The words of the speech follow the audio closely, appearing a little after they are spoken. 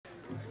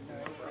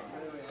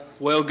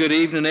Well, good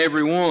evening,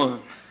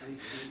 everyone.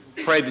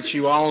 Pray that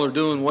you all are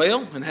doing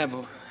well and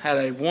had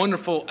a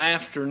wonderful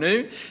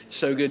afternoon.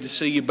 So good to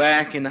see you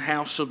back in the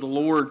house of the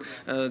Lord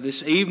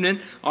this evening.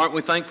 Aren't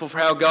we thankful for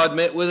how God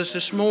met with us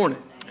this morning?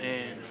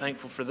 And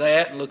thankful for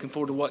that, and looking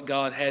forward to what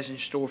God has in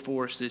store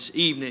for us this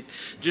evening.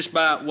 Just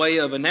by way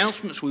of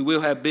announcements, we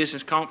will have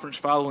business conference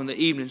following the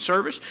evening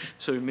service,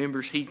 so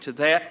members heed to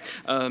that.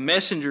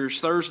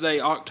 Messengers, Thursday,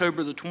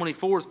 October the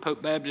 24th,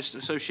 Pope Baptist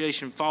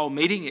Association Fall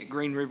Meeting at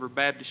Green River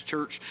Baptist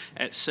Church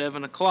at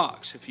 7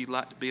 o'clock. So if you'd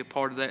like to be a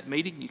part of that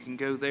meeting, you can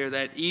go there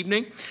that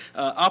evening.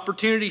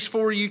 Opportunities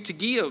for you to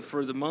give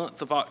for the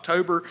month of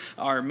October.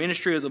 Our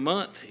Ministry of the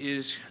Month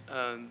is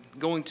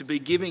going to be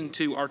giving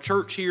to our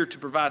church here to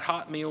provide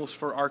hot meals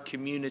for our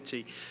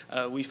community.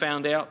 We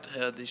found out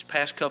these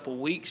past couple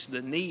weeks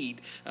the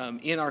need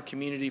in our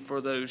community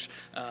for those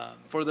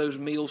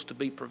meals to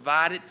be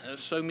provided.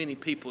 So many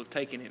people have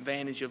taken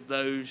advantage of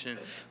those, and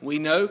we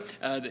know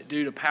that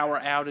due to power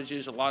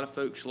outages, a lot of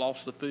folks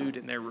lost the food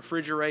in their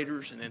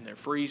refrigerators and in their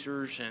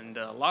freezers, and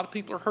a lot of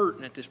people are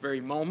hurting at this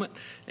very moment.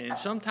 And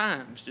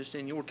sometimes, just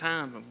in your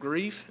time of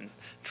grief and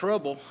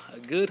trouble, a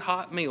good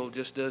hot meal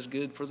just does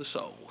good for the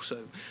soul. So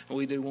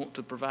we do want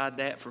to provide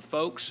that for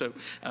folks. So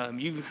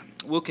you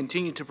will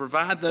continue to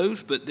provide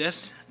those, but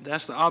that's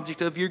the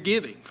object of your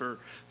giving for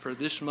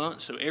this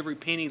month. So every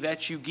penny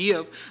that you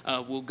give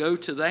will go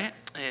to that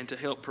and to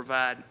help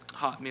provide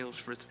hot meals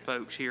for the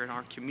folks here in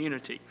our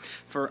community.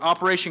 For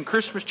Operation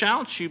Christmas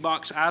Child,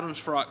 shoebox items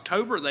for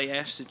October, they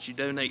ask that you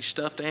donate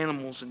stuffed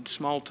animals and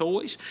small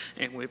toys,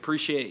 and we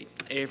appreciate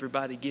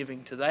everybody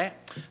giving to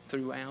that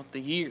throughout the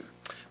year.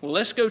 Well,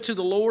 let's go to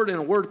the Lord in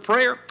a word of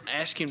prayer.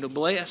 Ask Him to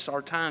bless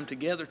our time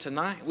together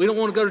tonight. We don't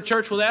want to go to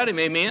church without Him,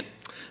 amen?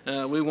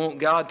 We want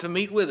God to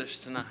meet with us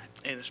tonight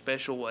in a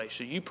special way.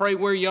 So you pray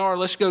where you are.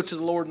 Let's go to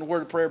the Lord in a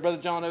word of prayer. Brother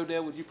John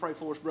Odell, would you pray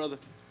for us, brother?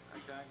 Our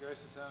kind,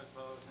 gracious Heavenly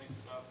Father, thanks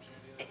for the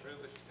opportunity and the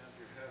privilege to come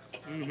to your house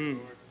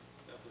tonight, Lord.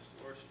 Help us to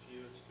worship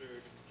you in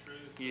spirit and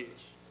truth. Yes.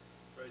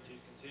 Pray that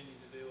you continue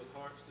to deal with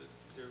hearts that,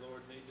 dear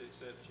Lord, need to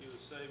accept you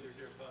as Savior,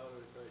 dear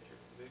Father. We pray that your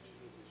convictions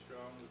will be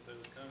strong, that they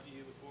will come to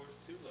you before it's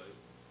too late.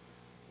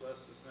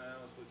 Bless us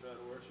now as we try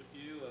to worship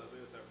you.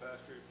 Be with our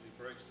pastor as he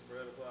breaks the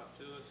bread of life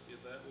to us. Give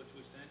that which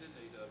we stand in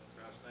need of. In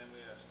Christ's name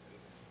we ask.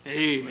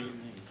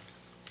 Amen.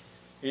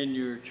 In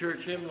your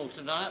church hymnal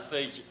tonight,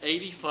 page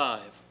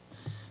 85.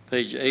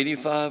 Page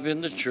 85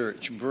 in the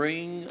church.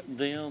 Bring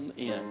them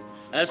in.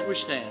 As we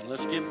stand,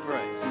 let's give him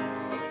praise.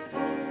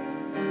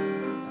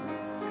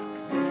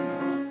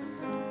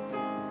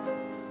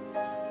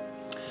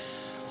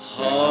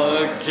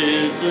 Hark,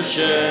 'tis the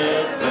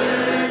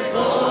shepherd's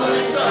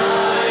voice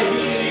I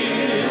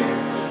hear,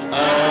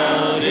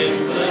 out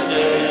in the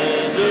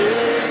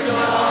desert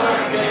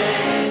dark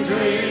and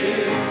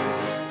drear,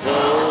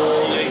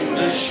 calling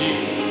the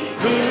sheep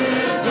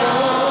who've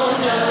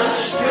gone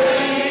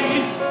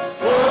astray,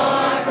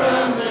 far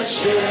from the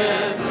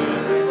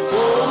shepherd's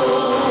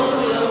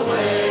fold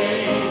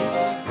away.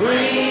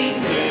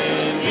 Bring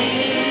them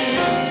in,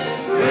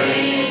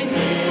 bring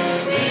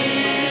them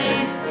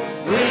in,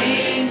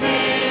 bring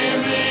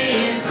them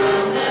in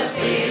from the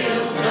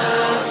fields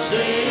of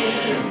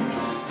sin.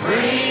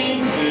 Bring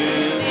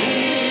them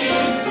in,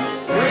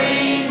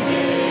 bring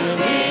them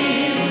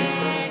in,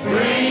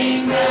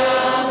 bring the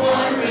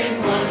wandering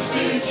ones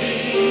to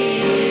Jesus.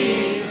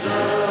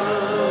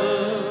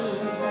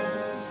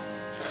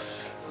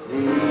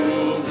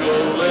 Who'll go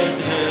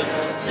and help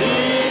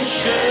this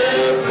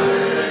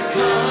shepherd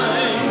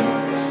kind,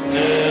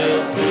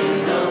 helping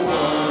the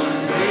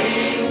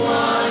wandering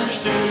ones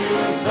to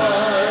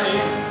find.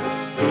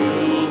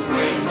 Who'll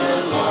bring the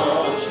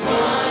lost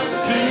ones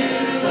to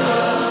the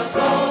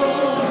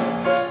fold,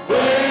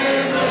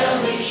 where they'll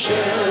be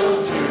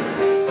sheltered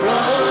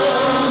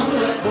from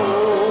the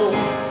cold.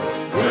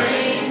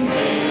 Bring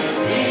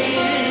them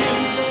in,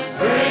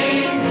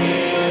 bring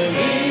them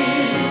in,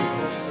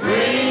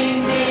 bring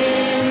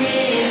them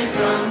in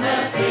from the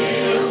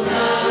fields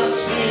of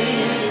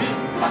sin.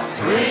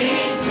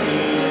 Bring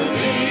them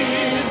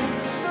in,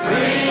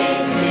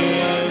 bring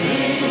them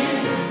in,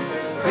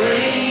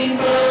 bring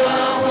the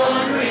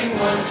wandering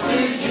ones to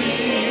Jesus.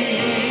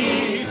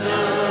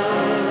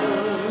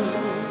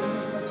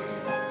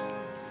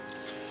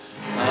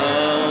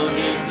 Out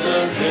in the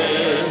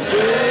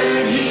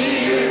desert,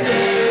 hear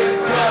their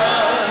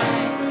cry.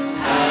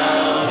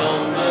 Out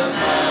on the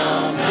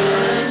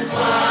mountains,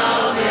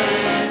 wild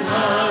and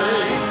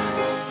high.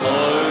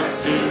 Hark,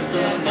 'tis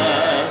the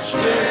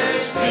Master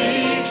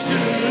speaks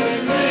to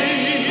me.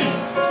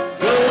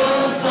 Go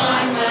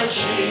find my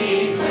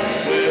sheep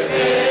where'er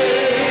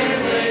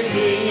they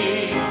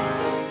be.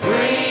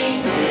 Bring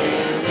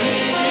them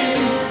in,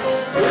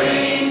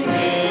 bring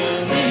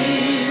them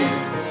in,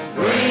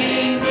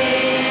 bring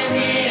them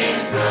in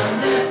from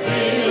the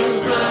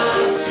fields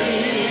of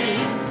sin.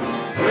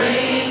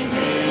 Bring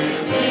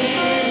them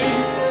in,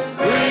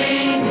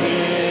 bring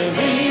them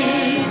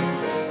in,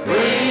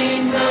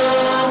 bring the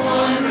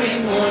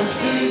wandering ones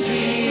to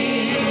Jesus.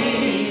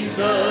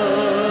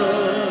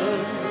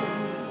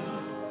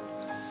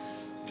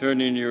 Turn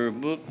in your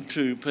book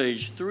to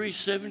page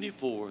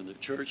 374, the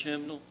church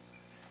hymnal.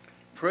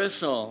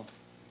 Press on.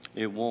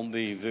 It won't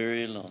be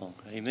very long.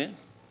 Amen.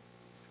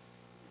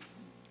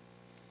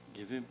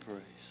 Give him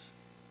praise.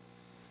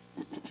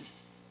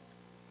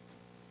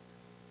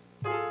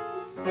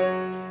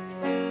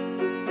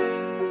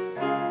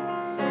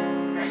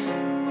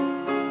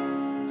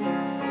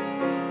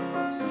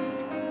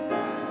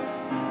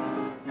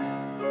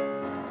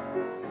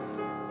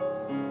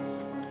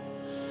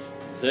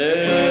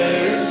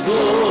 There's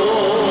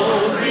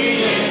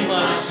glory in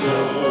my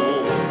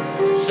soul,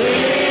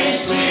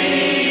 since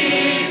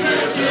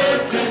Jesus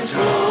took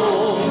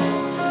control.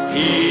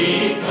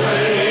 He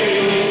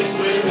placed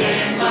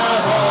within my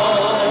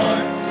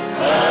heart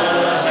a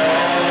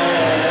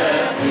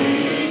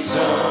happy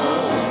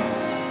song.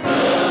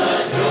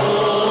 The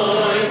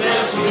joy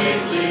that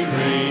sweetly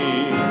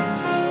ring,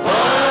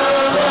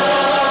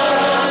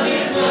 of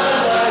His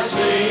love I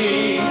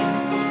sing.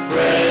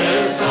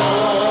 Press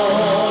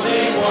on,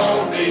 it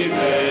won't be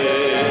very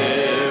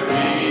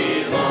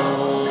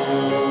long.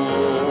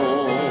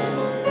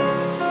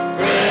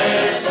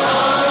 Press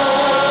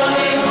on,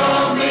 it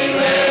won't be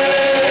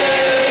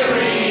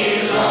very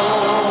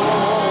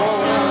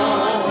long,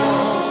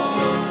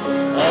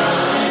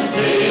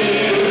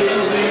 until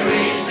we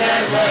reach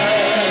that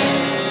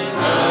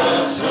land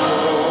of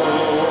song.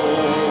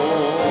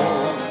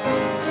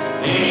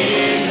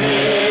 In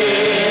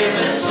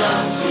heaven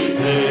some sweet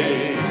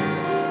day,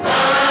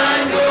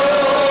 I'm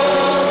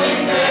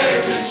going there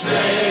to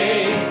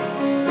stay.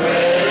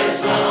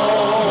 Press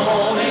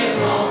on, it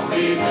won't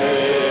be very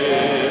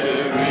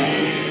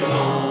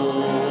long.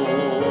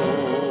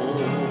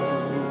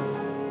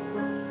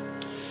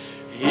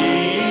 He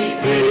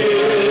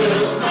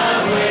fills my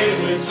way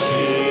with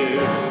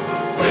cheer.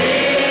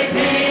 With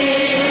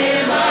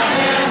Him I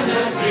have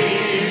no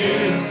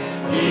fear.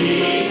 He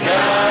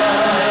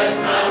guides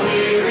my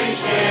weary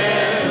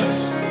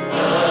steps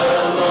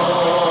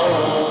along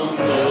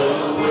the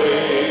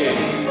way.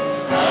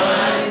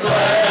 I'm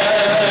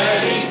glad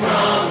He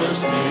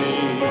promised me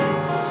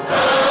a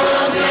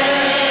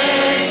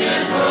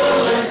mansion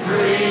full and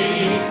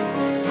free.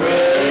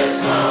 Press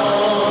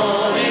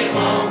on, it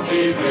won't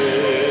be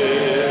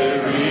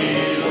very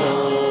long.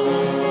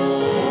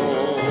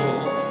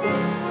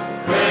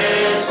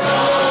 Press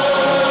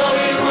on,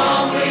 it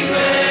won't be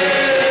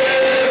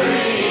very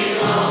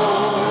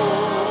long,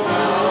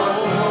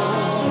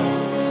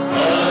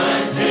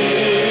 until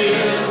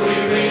we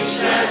reach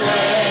that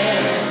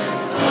land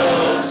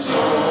of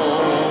song.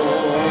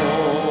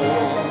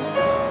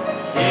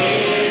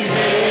 In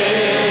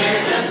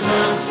heaven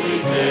some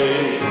sweet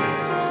day,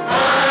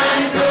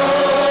 I'm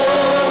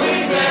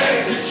going there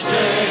to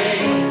stay.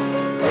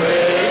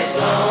 Press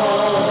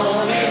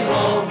on, it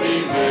won't be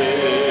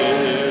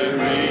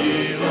very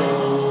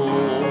long.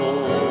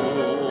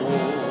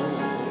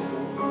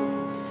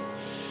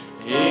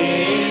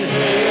 In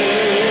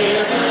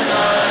heaven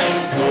I'm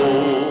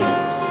told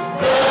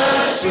the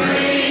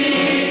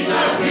streets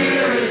are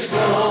pure as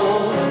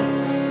gold.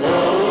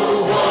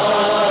 Oh,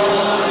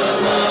 what a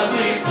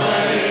lovely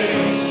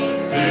place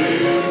to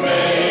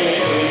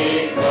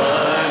make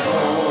my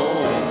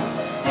home.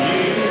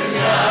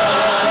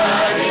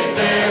 United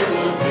there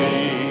will be,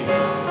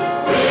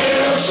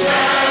 we'll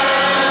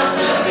shout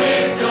the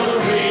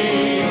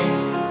victory.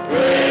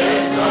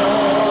 Press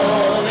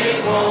on, it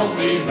won't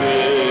be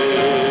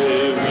very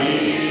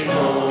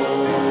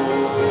long.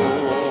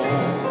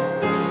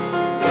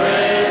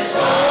 Press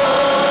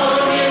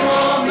on, it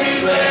won't be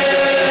very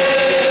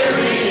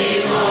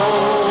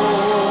long,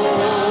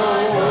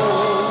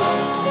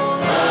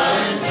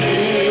 until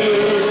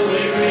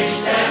we reach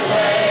that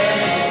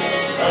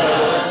land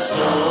of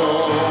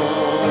song.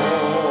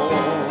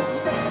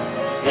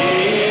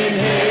 In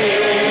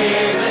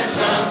heaven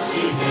some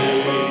sweet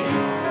day,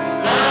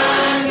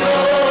 I'm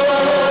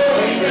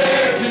going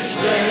there to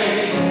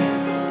stay.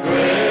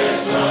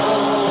 Press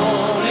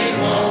on, it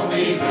won't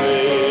be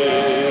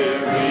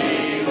very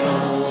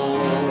long.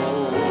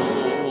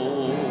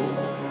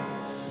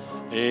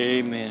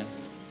 Amen.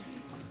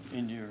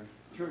 In your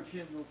church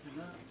hymnal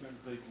tonight, turn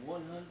to page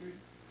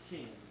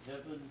 110,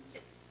 Heaven's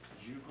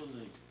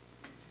Jubilee.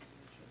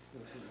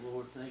 Bless the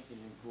Lord,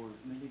 thanking Him for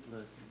His many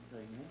blessings.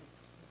 Amen.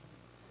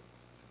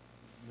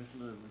 Miss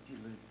Lou, would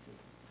you lead us?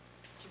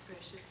 Dear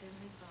precious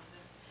Heavenly Father,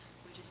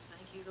 we just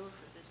thank you, Lord,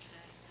 for this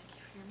day. Thank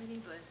you for your many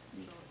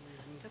blessings, Lord.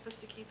 Help us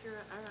to keep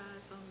our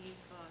eyes on you,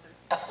 Father.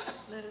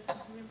 Let us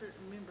remember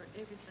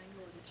everything,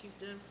 Lord, that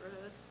you've done for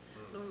us.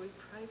 Lord, we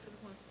pray for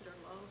the ones that are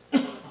lost,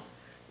 Lord.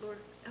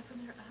 Lord,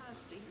 open their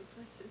eyes to your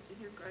blessings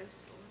and your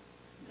grace, Lord.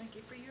 Thank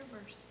you for your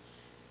mercy.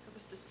 Help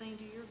us to sing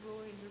to your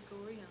glory and your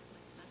glory only.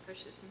 In thy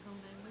precious and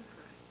holy name we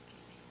pray.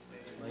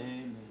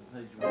 Amen.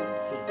 Amen. Page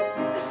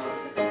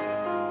 110.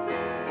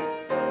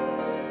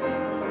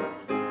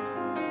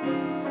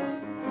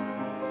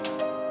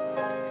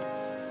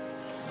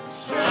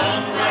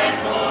 Sunlight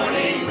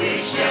morning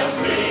we shall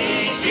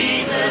see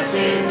Jesus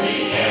in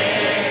the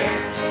air,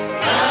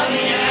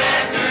 coming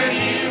after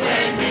you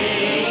and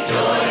me,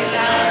 joy's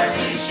ours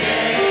to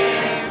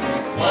share.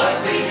 What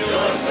we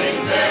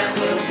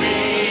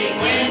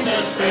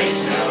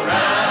saints shall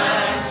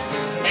rise,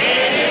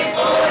 headed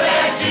for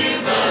that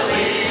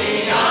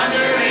jubilee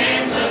yonder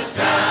in the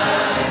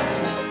skies.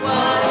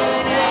 What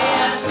a day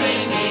of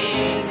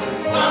singing,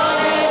 what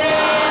a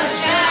day of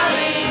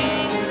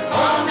shouting,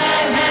 on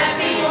that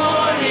happy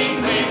morning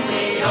when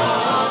we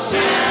all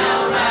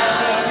shall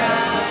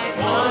rise.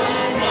 What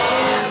a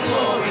day of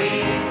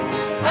glory,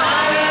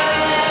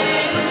 hallelujah,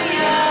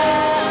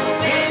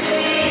 when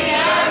we meet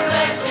our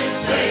blessed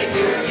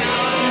Savior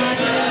in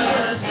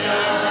the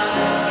skies.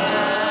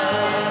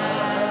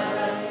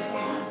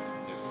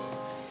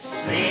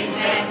 Seems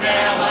that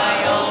now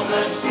I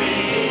almost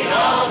see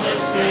all the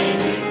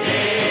saints and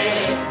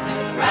dead,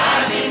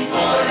 rising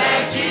for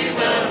that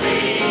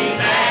jubilee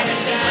that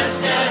is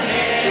just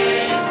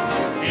ahead.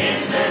 In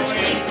the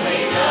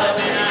twinkling of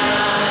an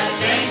eye,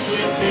 changed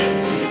with them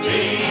to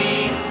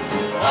be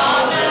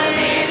all the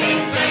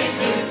living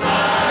saints who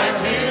fly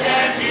to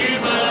that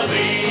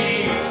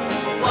jubilee.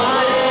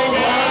 What a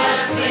day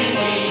of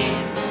singing,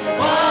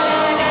 what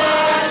a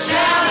day of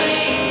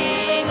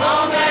shouting,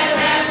 on that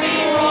happy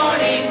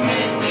morning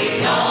when we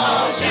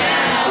all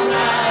shall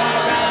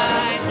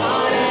rise.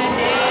 What a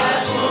day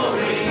of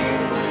glory,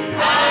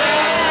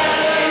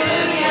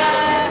 hallelujah,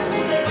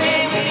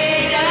 when we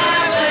meet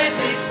our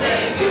blessed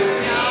Savior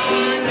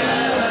in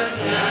the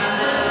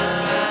skies.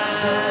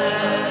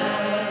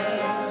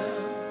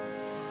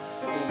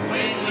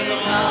 When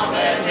with all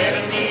that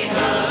heavenly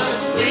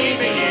host we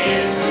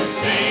begin to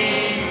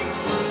sing,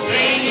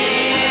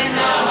 singing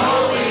the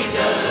holy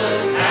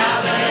dust, how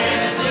the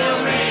heavens will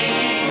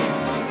ring.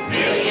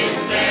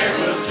 Millions there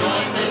will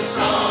join the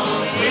song,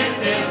 with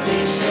them we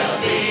shall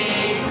be,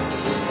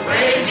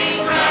 praising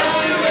Christ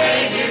through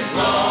ages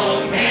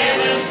long,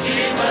 heaven's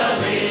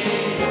jubilee.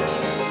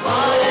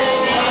 What a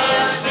day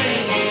of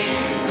singing,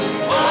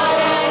 what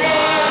a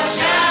day of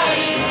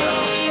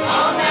shouting,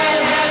 on that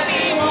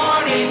happy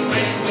morning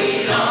when we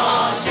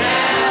all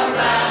shall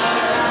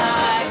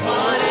rise.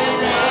 What a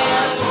day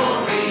of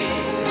glory,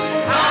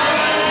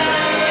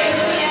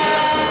 hallelujah,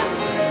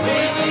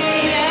 when we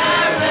meet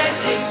our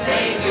blessed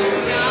Savior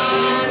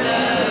in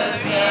the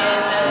skies.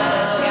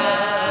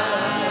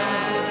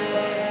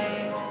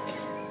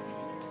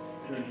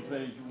 Turn to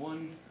page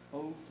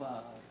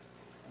 105,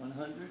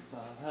 105.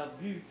 How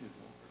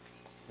beautiful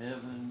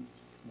heaven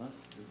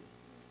must be.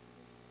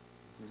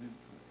 Give him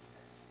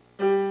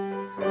praise.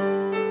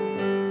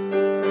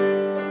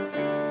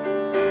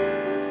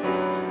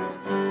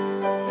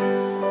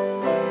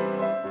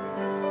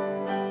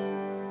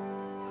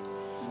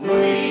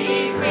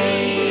 We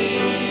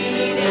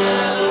read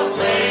of a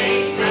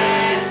place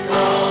that's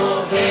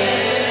called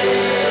heaven.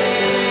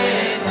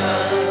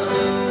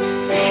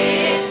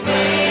 It's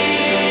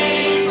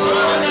made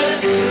for the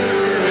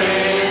pure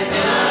and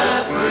the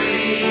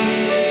free.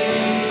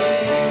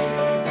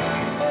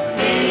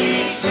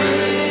 These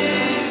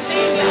truths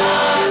in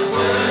God's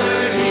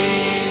word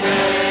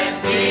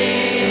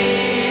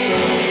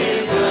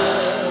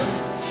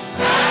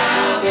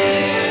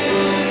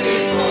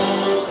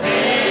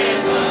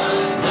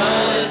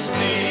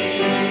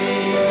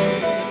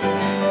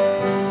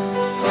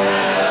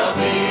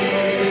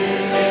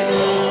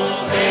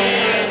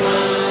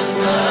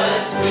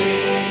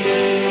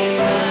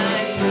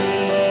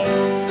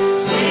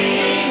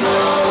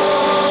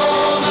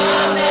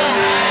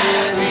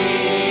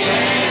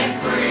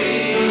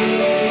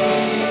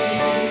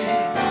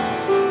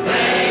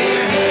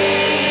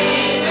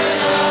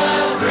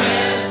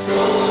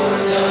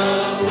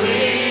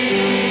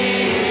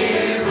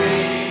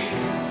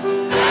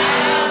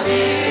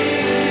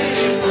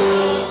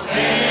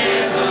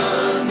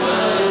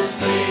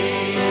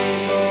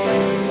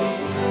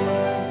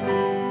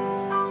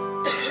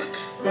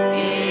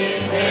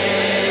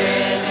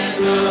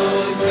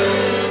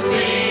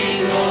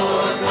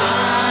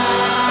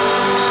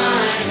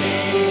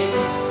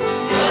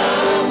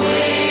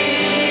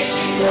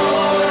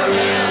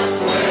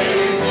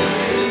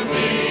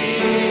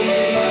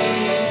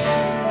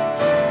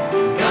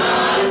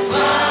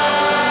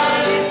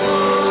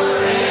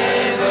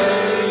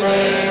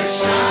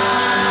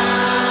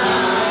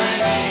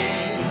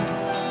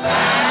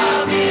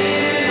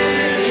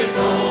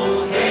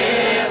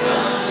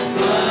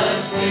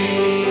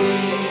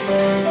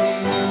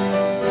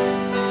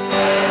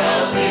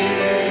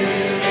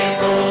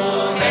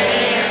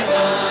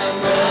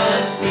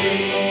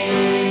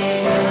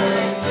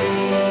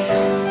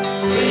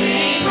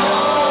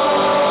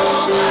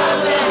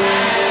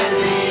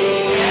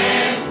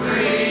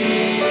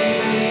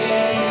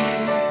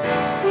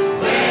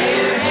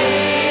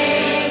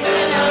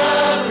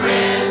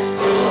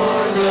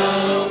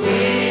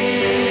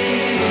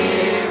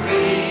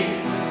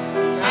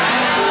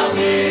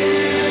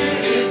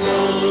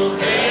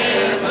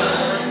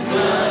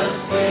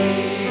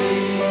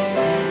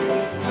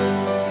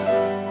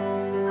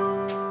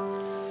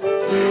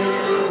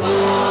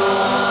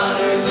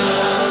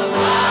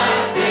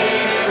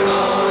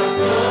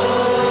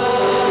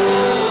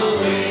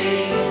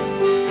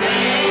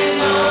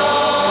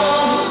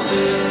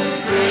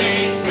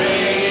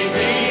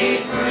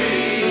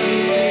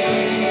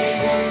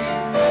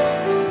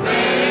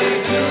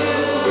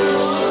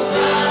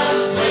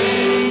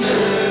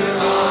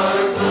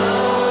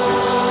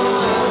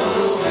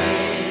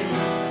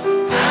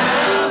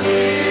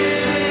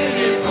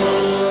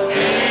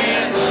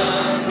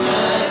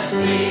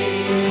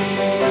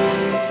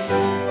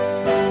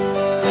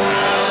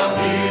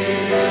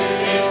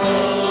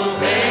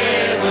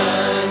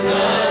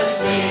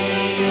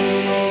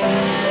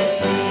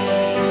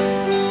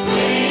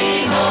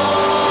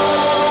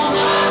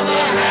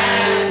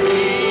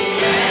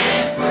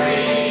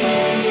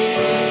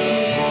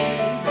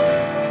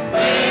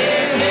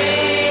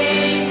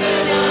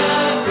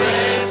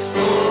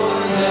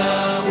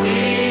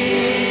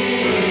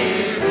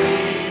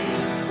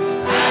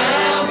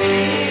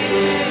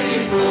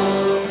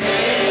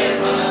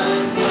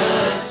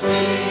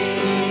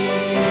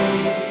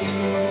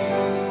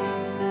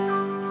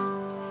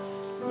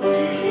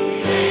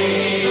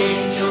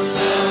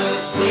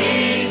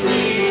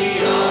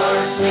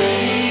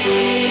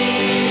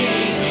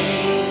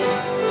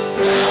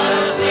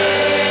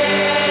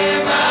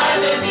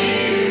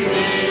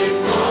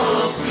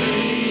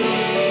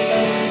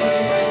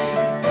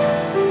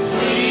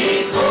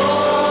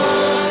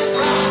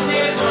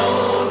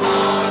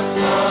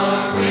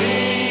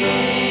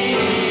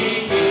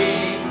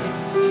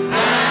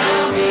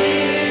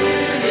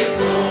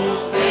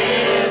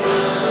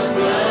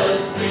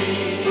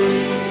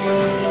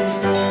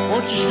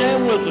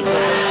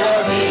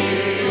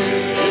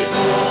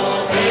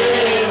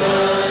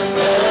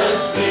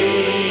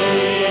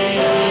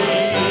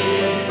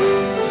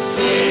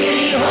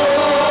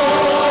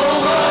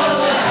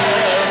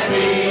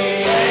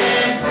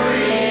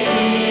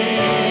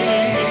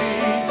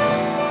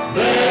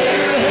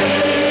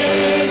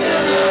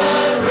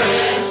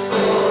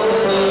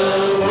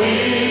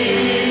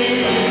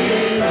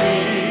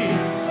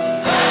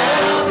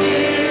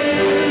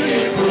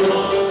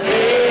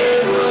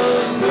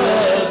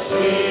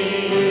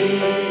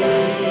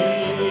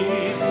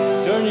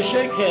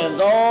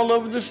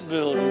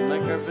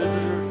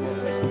visitors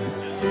welcome.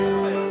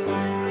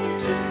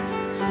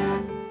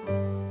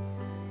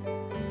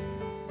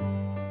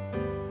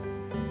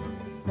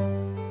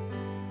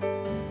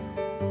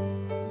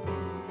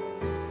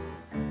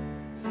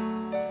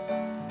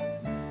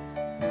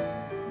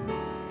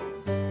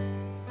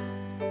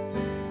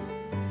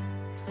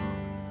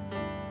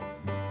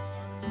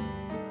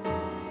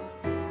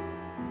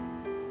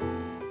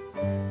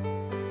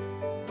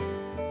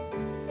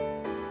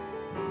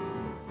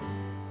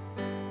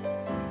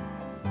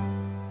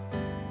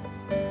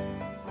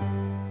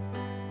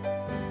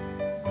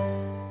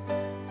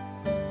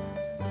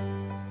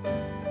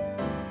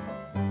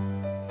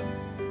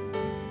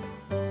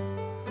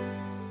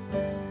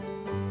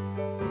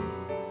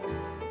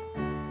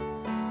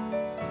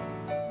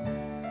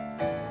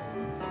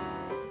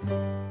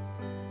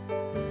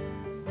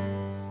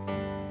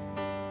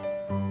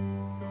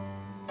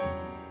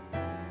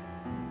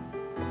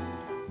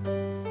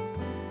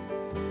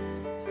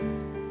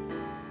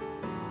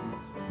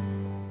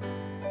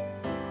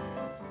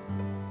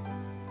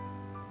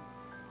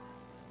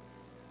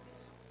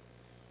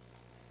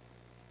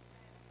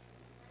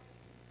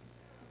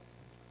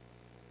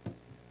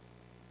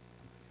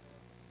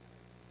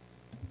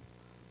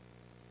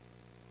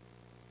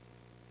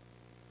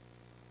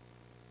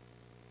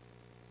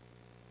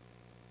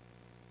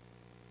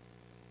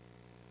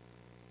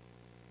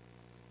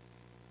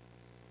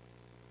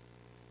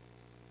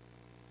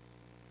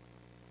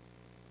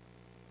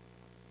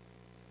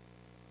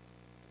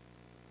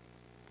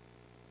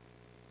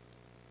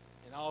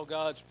 And all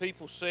God's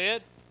people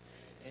said,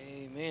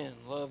 amen.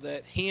 Love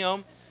that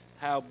hymn.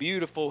 How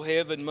beautiful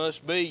heaven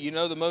must be. You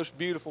know the most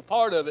beautiful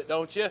part of it,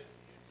 don't you?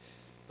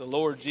 The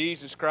Lord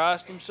Jesus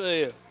Christ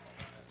himself.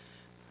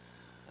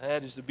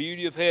 That is the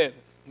beauty of heaven,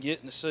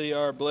 getting to see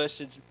our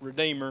blessed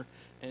Redeemer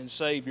and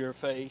Savior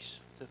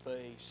face to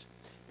face.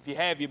 If you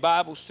have your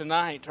Bibles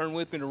tonight, turn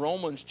with me to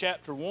Romans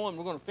chapter 1.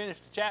 We're going to finish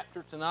the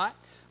chapter tonight.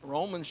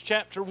 Romans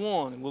chapter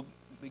 1. And we'll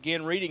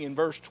begin reading in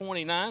verse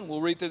 29. We'll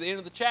read through the end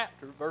of the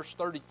chapter, verse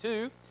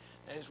 32,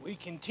 as we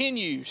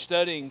continue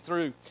studying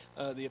through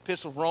the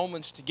Epistle of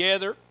Romans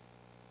together.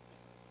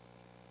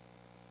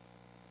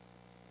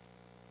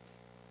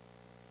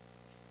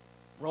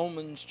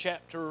 Romans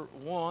chapter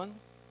 1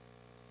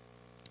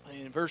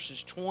 and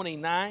verses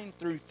 29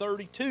 through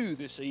 32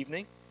 this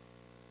evening.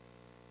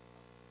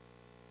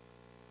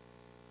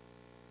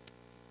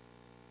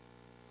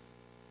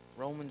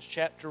 Romans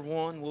chapter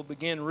 1, we'll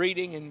begin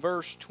reading in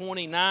verse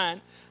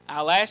 29.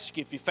 I'll ask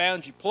you if you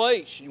found your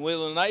place and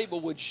will and able,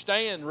 would you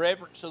stand in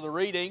reverence of the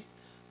reading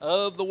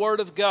of the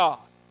Word of God.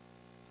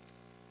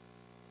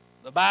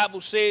 The Bible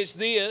says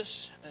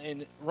this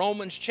in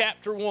Romans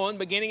chapter 1,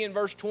 beginning in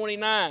verse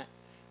 29,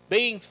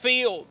 being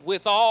filled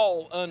with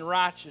all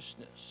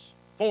unrighteousness,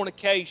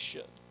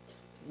 fornication,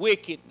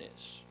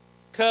 wickedness,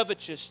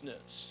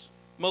 covetousness,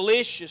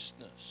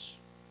 maliciousness,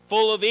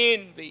 full of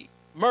envy,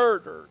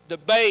 murder,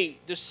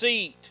 debate,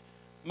 deceit,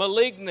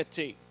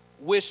 malignity,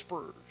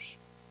 whisperers,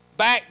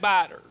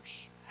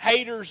 backbiters,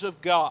 haters of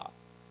God,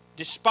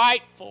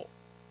 despiteful,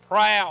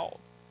 proud,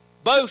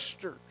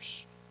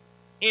 boasters,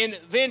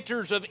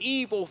 inventors of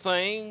evil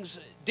things,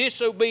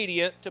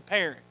 disobedient to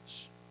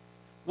parents,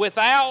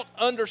 without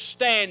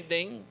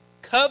understanding,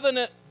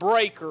 covenant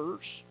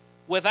breakers,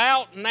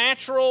 without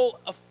natural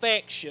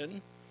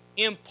affection,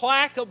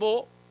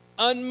 implacable,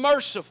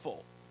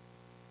 unmerciful,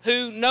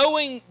 who,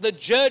 knowing the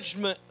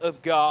judgment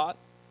of God,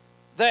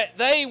 that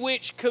they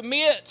which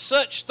commit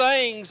such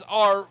things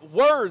are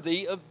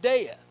worthy of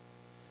death,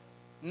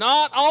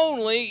 not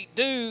only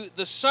do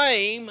the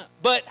same,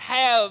 but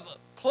have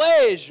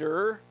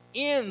pleasure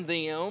in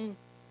them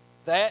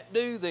that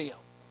do them.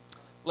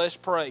 Let's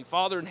pray.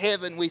 Father in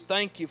heaven, we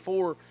thank you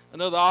for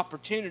another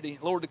opportunity,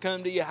 Lord, to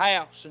come to your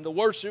house and to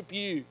worship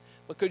you,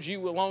 because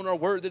you alone are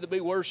worthy to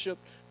be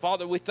worshiped.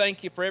 Father, we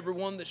thank you for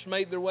everyone that's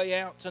made their way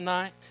out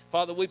tonight.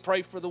 Father, we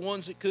pray for the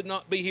ones that could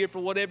not be here for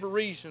whatever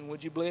reason.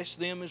 Would you bless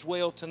them as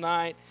well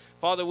tonight?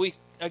 Father, we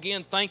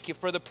again thank you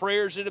for the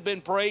prayers that have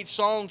been prayed,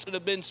 songs that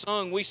have been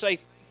sung. We say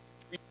thank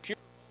you for your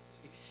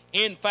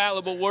pure,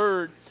 infallible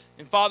word.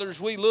 And Father, as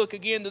we look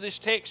again to this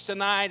text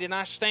tonight, and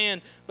I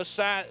stand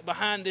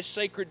behind this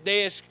sacred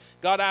desk,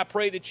 God, I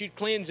pray that you'd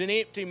cleanse and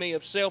empty me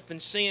of self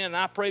and sin. And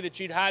I pray that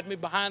you'd hide me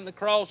behind the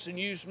cross and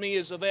use me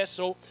as a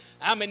vessel.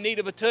 I'm in need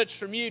of a touch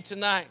from you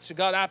tonight. So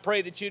God, I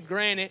pray that you'd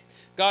grant it.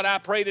 God, I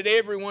pray that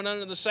everyone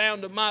under the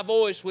sound of my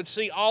voice would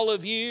see all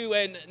of you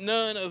and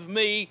none of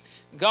me.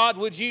 God,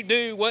 would you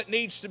do what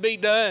needs to be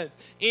done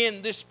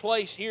in this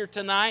place here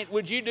tonight?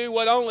 Would you do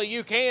what only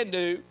you can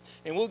do?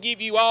 And we'll give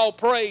you all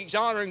praise,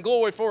 honor, and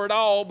glory for it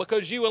all,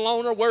 because you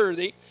alone are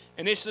worthy.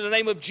 And this is in the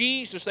name of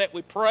Jesus that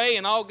we pray,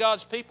 and all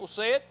God's people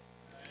said,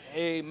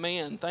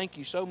 amen. Thank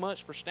you so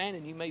much for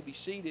standing. You may be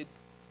seated.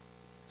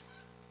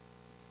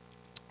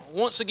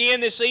 Once again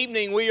this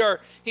evening we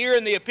are here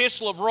in the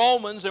Epistle of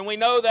Romans, and we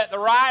know that the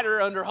writer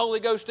under Holy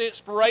Ghost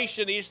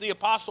inspiration is the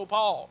Apostle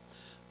Paul.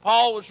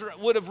 Paul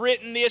would have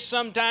written this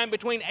sometime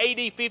between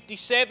AD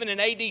 57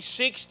 and AD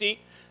 60,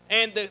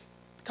 and the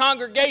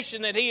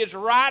congregation that he is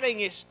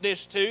writing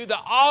this to, the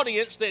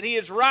audience that he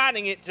is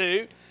writing it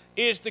to,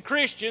 is the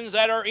Christians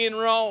that are in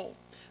Rome.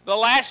 The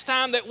last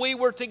time that we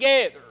were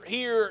together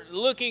here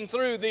looking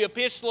through the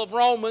Epistle of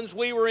Romans,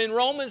 we were in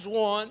Romans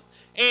 1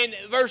 and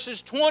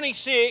verses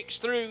 26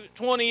 through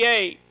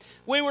 28.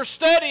 We were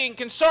studying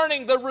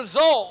concerning the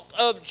result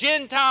of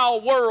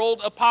Gentile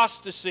world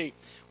apostasy.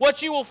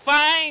 What you will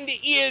find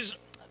is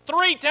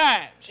 3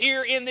 times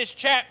here in this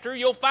chapter,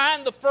 you'll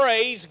find the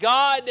phrase,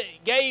 God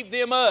gave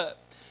them up.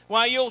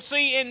 Well, you'll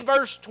see in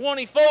verse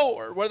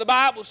 24 where the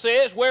Bible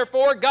says,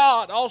 wherefore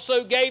God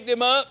also gave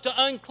them up to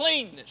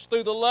uncleanness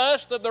through the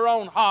lust of their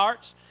own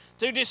hearts,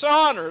 to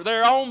dishonor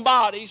their own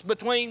bodies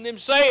between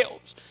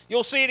themselves.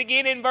 You'll see it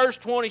again in verse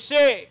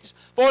 26.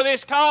 For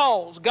this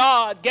cause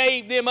God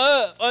gave them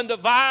up unto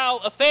vile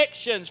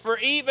affections, for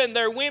even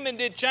their women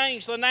did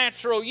change the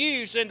natural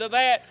use into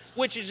that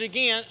which is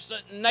against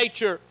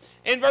nature.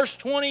 In verse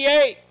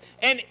 28,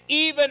 and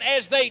even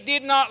as they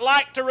did not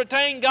like to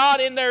retain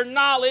God in their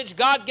knowledge,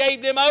 God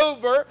gave them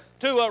over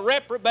to a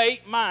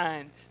reprobate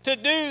mind, to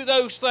do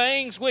those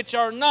things which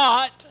are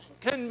not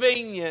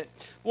convenient.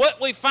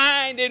 What we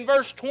find in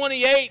verse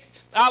 28,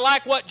 I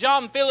like what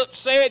John Phillips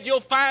said,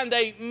 you'll find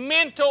a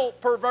mental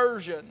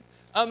perversion.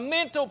 A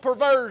mental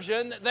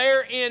perversion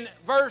there in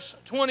verse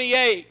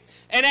 28.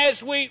 And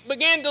as we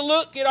begin to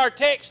look at our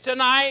text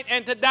tonight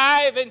and to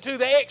dive into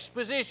the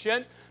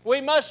exposition,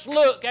 we must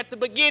look at the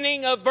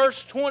beginning of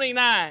verse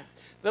 29.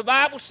 The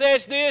Bible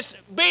says this,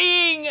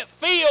 being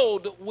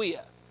filled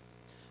with.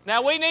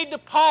 Now we need to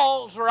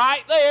pause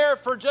right there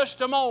for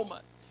just a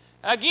moment.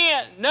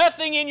 Again,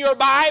 nothing in your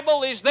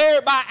Bible is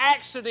there by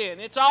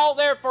accident. It's all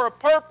there for a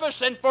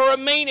purpose and for a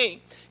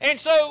meaning. And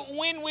so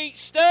when we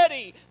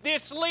study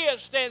this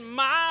list, and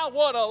my,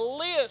 what a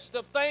list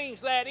of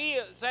things that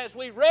is, as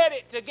we read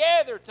it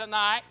together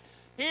tonight,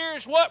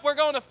 here's what we're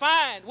going to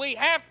find. We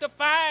have to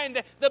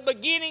find the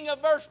beginning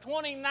of verse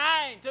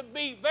 29 to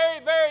be very,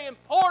 very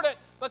important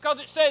because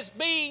it says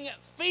being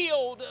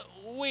filled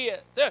with.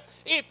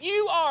 If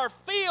you are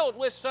filled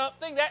with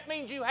something, that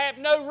means you have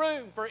no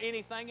room for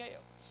anything else.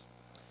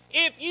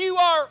 If you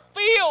are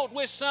filled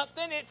with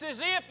something, it's as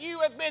if you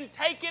have been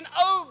taken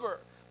over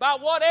by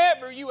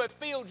whatever you have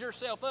filled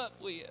yourself up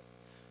with.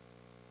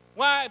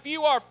 Why, if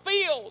you are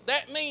filled,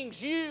 that means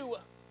you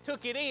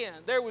took it in.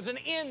 There was an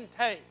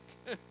intake.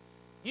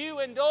 You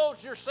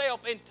indulged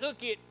yourself and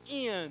took it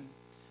in.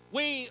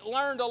 We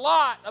learned a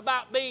lot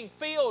about being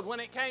filled when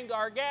it came to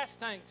our gas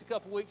tanks a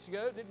couple weeks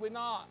ago, did we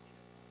not?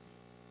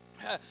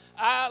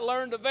 I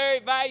learned a very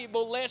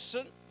valuable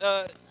lesson.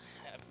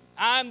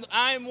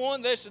 I'm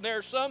one, listen, there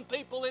are some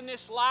people in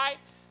this life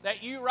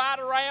that you ride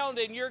around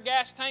and your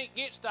gas tank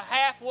gets to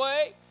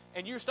halfway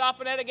and you're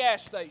stopping at a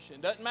gas station.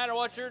 Doesn't matter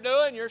what you're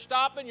doing, you're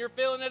stopping, you're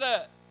filling it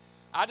up.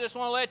 I just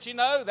want to let you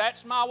know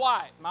that's my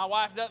wife. My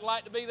wife doesn't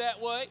like to be that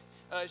way.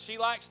 She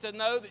likes to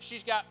know that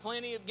she's got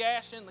plenty of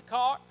gas in the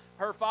car.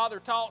 Her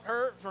father taught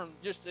her from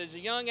just as a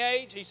young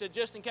age. He said,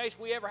 just in case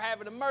we ever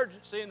have an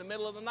emergency in the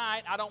middle of the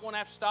night, I don't want to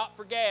have to stop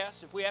for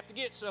gas if we have to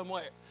get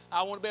somewhere.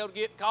 I want to be able to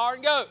get in the car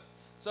and go.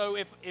 So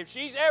if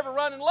she's ever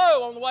running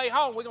low on the way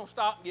home, we're going to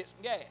stop and get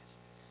some gas.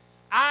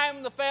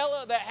 I'm the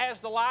fella that has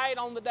the light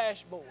on the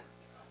dashboard.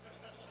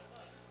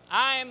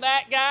 I am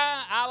that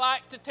guy. I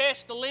like to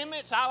test the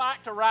limits. I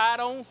like to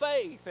ride on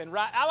faith.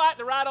 I like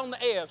to ride on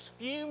the F's,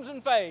 fumes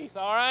and faith,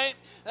 all right?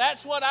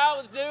 That's what I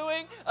was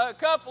doing a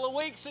couple of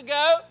weeks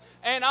ago,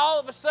 and all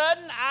of a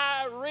sudden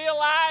I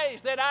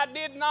realized that I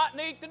did not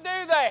need to do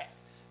that.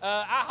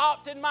 I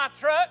hopped in my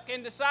truck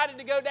and decided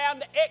to go down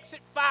to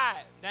exit 5,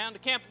 down to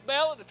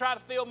Campobello to try to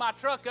fill my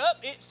truck up.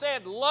 It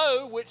said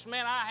low, which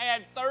meant I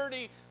had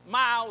 30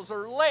 miles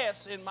or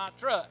less in my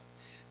truck.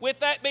 With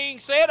that being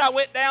said, I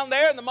went down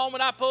there, and the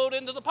moment I pulled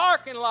into the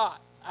parking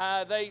lot,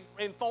 they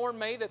informed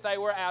me that they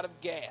were out of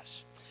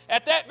gas.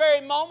 At that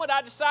very moment,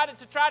 I decided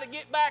to try to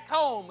get back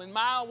home, and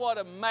my, what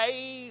a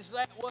maze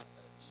that was.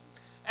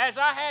 As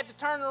I had to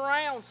turn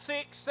around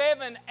 6,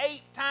 7,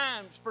 8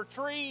 times for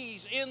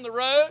trees in the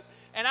road,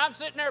 and I'm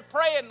sitting there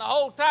praying the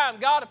whole time,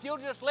 God, if you'll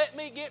just let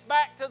me get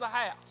back to the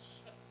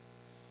house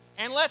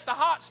and let the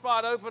hot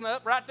spot open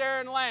up right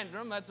there in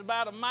Landrum, that's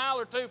about a mile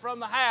or 2 from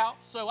the house,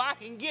 so I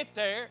can get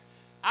there,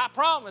 I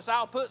promise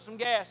I'll put some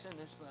gas in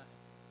this thing.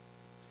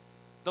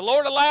 The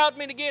Lord allowed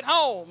me to get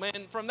home,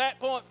 and from that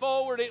point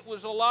forward, it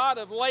was a lot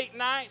of late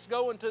nights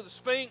going to the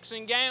Spinks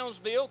in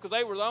Gownsville, because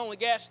they were the only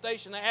gas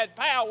station that had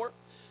power,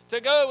 to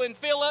go and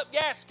fill up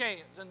gas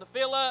cans and to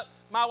fill up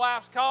my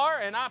wife's car.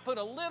 And I put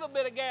a little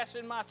bit of gas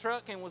in my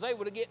truck and was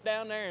able to get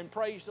down there and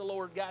praise the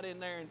Lord, got in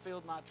there and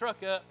filled my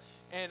truck up.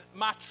 And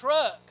my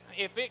truck,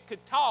 if it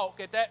could talk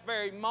at that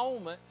very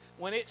moment,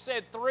 when it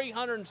said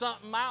 300 and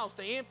something miles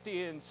to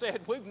empty, and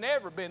said, we've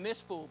never been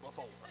this full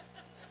before.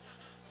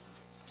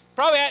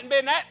 Probably hadn't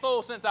been that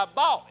full since I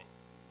bought it.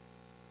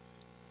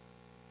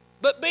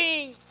 But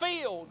being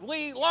filled,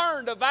 we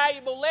learned a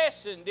valuable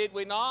lesson, did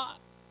we not?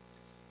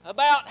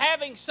 About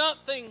having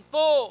something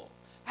full.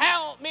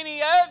 How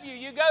many of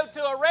you go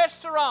to a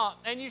restaurant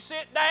and you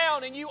sit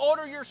down and you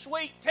order your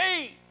sweet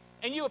tea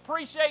and you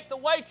appreciate the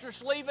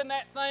waitress leaving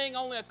that thing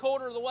only a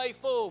quarter of the way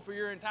full for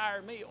your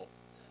entire meal.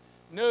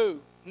 No,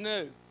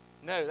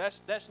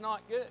 that's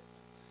not good.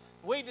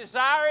 We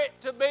desire it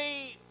to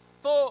be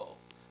full.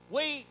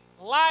 We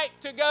like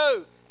to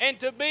go and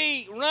to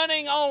be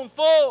running on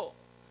full.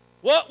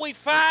 What we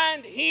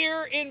find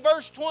here in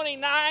verse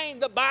 29,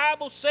 the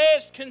Bible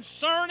says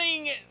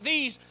concerning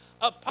these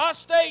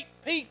apostate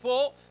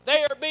people,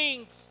 they are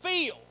being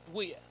filled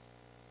with.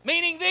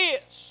 Meaning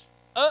this,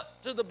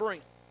 up to the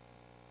brim.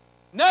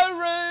 No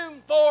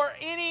room for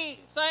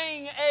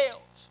anything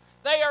else.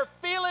 They are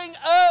filling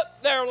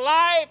up their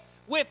life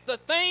with the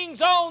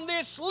things on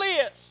this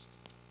list.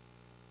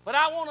 But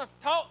I want to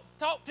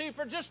talk to you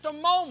for just a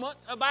moment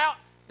about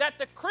that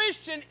the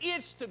Christian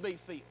is to be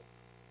filled.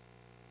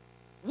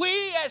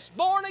 We as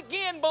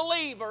born-again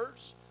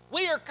believers,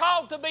 we are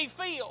called to be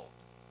filled.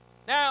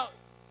 Now,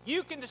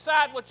 you can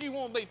decide what you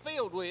want to be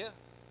filled with,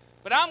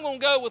 but I'm going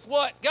to go with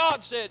what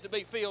God said to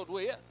be filled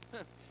with.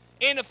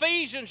 In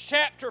Ephesians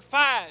chapter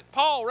 5,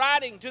 Paul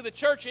writing to the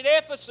church at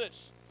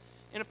Ephesus,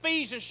 in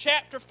Ephesians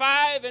chapter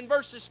 5 and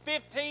verses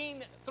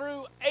 15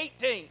 through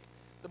 18,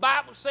 the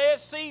Bible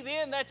says, "See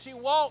then that you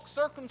walk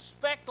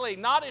circumspectly,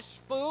 not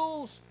as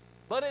fools,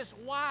 but as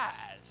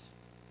wise,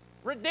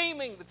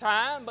 redeeming the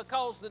time,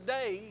 because the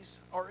days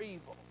are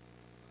evil.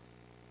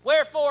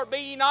 Wherefore be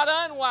ye not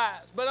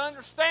unwise, but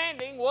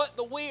understanding what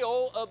the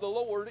will of the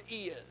Lord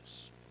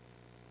is.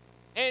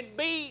 And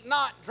be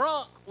not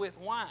drunk with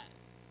wine,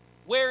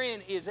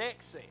 wherein is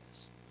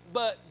excess,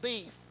 but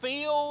be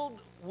filled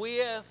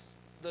with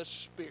the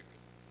Spirit."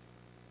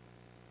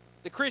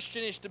 The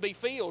Christian is to be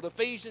filled.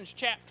 Ephesians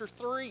chapter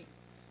 3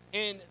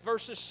 in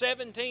verses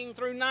 17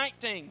 through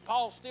 19.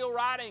 Paul's still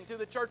writing to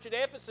the church at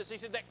Ephesus. He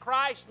said that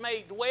Christ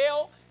may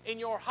dwell in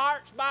your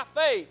hearts by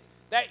faith,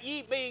 that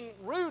ye being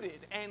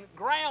rooted and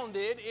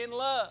grounded in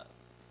love,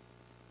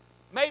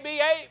 may be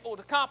able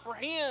to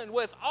comprehend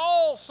with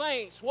all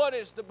saints what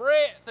is the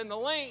breadth and the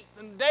length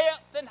and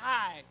depth and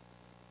height,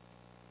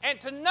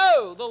 and to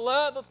know the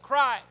love of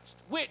Christ,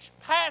 which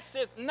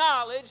passeth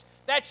knowledge,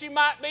 that ye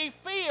might be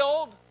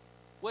filled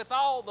with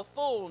all the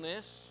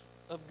fullness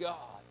of God.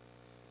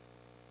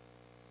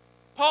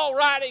 Paul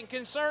writing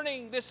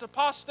concerning this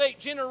apostate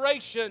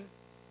generation,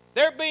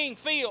 they're being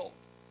filled,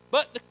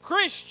 but the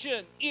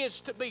Christian is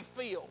to be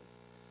filled.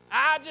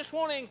 I just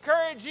want to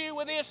encourage you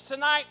with this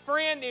tonight,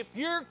 friend. If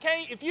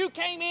you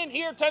came in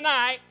here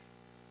tonight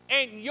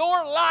and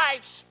your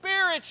life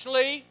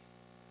spiritually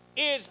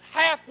is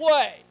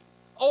halfway,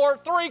 or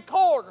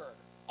three-quarter,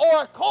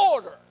 or a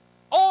quarter,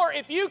 or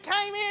if you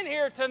came in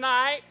here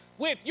tonight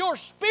with your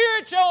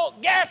spiritual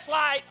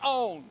gaslight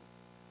on,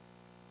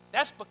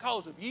 that's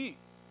because of you.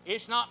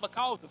 It's not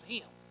because of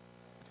Him.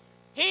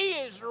 He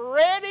is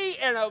ready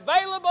and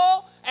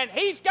available, and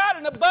He's got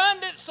an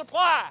abundant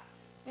supply.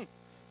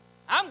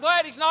 I'm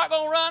glad He's not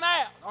going to run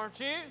out, aren't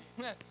you?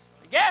 The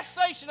gas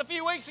station a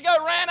few weeks ago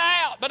ran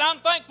out, but I'm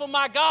thankful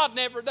my God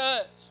never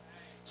does.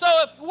 So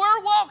if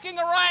we're walking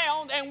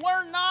around and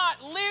we're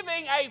not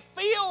living a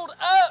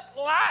filled-up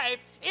life,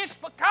 it's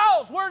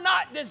because we're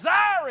not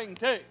desiring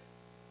to.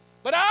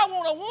 But I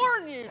want to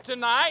warn you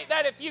tonight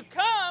that if you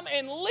come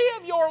and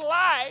live your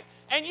life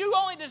and you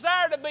only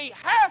desire to be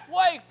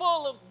halfway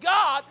full of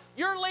God,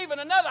 you're leaving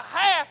another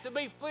half to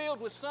be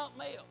filled with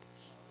something else.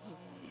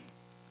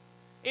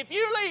 If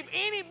you leave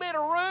any bit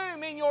of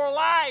room in your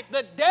life,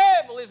 the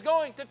devil is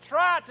going to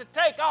try to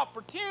take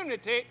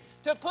opportunity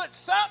to put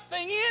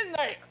something in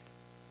there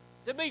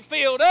to be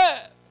filled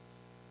up.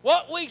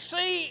 What we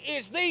see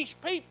is these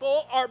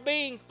people are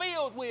being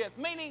filled with,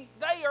 meaning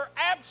they are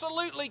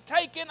absolutely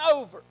taken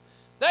over.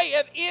 They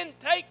have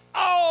intake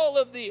all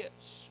of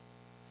this.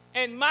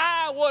 And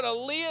my, what a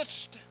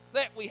list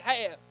that we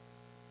have.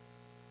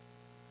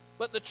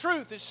 But the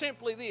truth is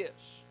simply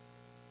this.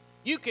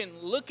 You can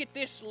look at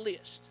this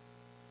list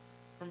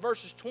from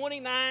verses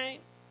 29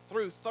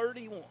 through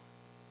 31.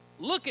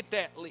 Look at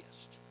that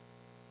list.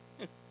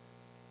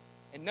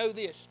 And know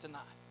this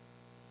tonight.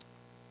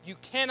 You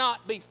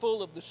cannot be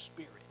full of the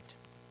Spirit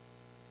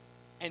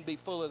and be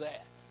full of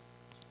that.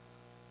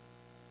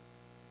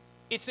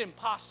 It's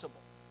impossible.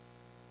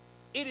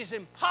 It is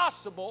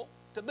impossible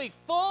to be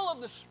full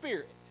of the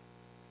Spirit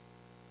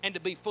and to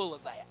be full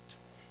of that.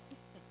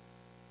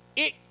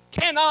 It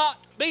cannot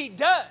be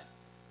done,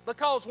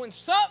 because when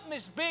something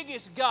as big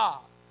as God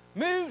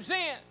moves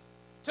in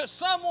to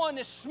someone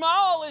as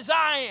small as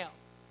I am,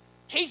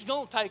 He's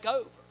going to take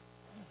over.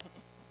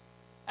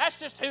 That's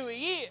just who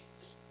He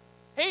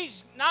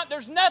is.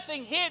 There's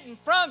nothing hidden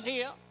from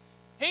Him.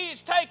 He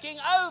is taking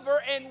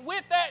over, and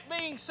with that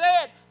being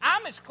said,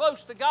 I'm as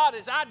close to God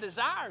as I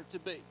desire to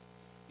be.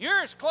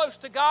 You're as close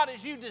to God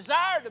as you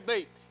desire to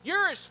be.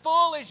 You're as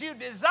full as you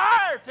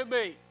desire to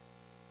be.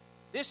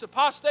 This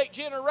apostate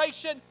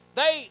generation,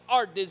 they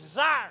are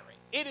desiring.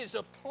 It is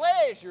a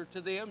pleasure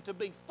to them to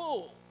be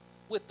full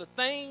with the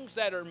things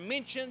that are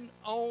mentioned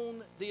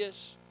on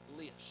this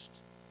list.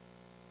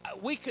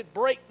 We could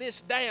break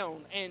this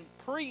down and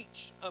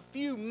preach a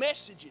few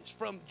messages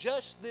from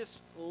just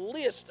this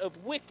list of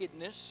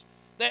wickedness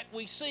that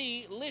we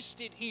see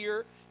listed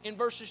here in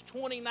verses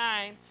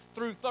 29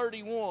 through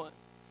 31.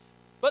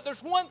 But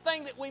there's one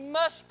thing that we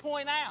must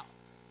point out.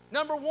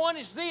 Number one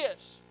is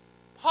this.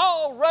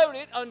 Paul wrote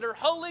it under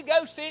Holy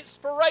Ghost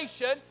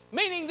inspiration,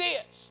 meaning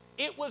this.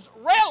 It was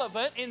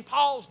relevant in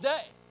Paul's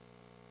day.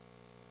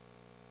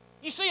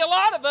 You see, a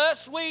lot of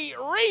us, we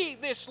read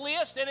this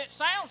list and it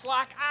sounds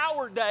like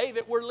our day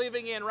that we're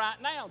living in right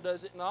now,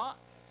 does it not?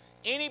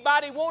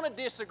 Anybody want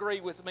to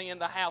disagree with me in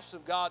the house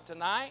of God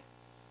tonight?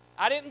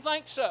 I didn't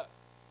think so.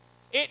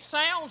 It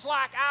sounds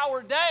like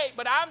our day,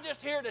 but I'm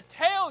just here to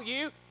tell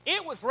you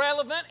it was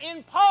relevant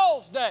in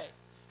Paul's day.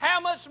 How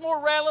much more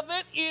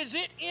relevant is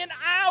it in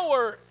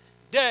our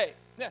day?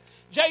 Now,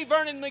 J.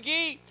 Vernon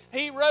McKaig,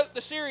 he wrote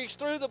the series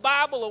Through the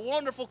Bible, a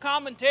wonderful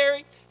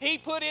commentary. He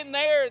put in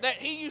there that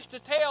he used to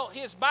tell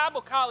his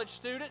Bible college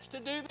students to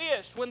do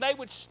this when they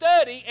would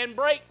study and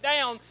break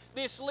down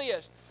this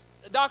list.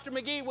 Dr.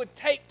 McKaig would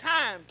take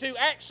time to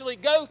actually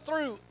go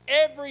through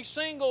every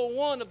single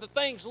one of the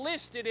things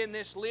listed in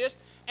this list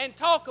and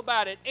talk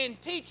about it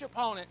and teach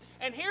upon it.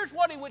 And here's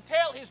what he would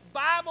tell his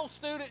Bible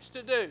students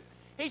to do.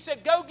 He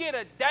said, go get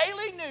a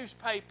daily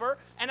newspaper,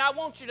 and I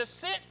want you to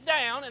sit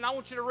down, and I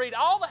want you to read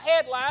all the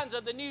headlines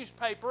of the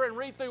newspaper and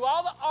read through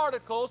all the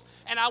articles,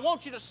 and I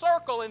want you to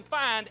circle and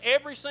find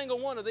every single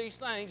one of these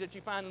things that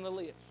you find in the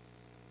list.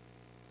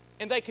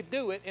 And they could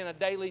do it in a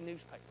daily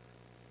newspaper.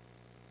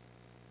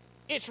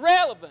 It's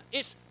relevant.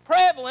 It's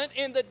prevalent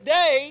in the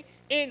day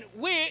in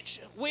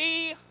which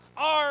we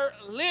are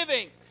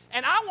living.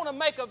 And I want to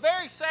make a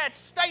very sad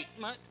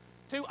statement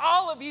to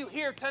all of you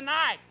here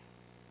tonight.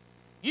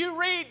 You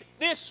read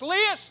this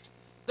list,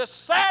 the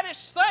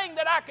saddest thing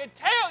that I could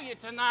tell you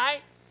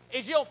tonight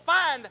is you'll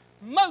find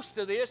most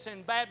of this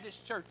in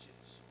Baptist churches.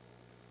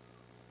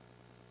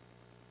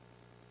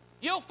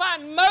 You'll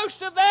find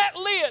most of that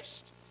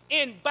list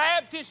in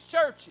Baptist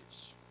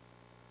churches.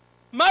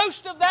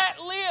 Most of that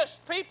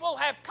list people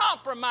have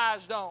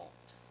compromised on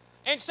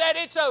and said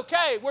it's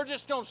okay, we're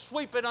just going to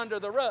sweep it under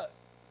the rug.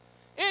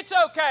 It's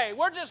okay,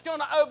 we're just going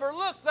to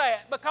overlook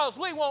that because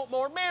we want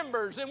more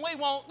members and we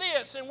want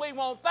this and we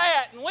want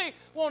that and we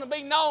want to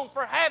be known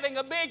for having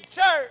a big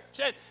church.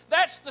 And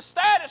that's the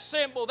status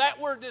symbol that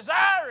we're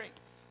desiring.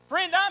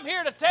 Friend, I'm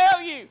here to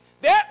tell you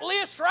that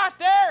list right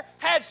there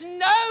has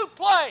no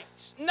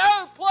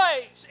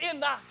place in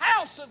the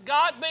house of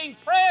God being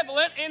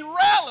prevalent and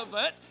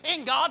relevant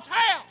in God's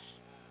house.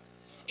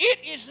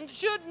 It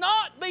should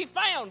not be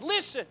found.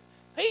 Listen,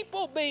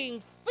 people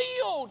being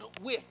filled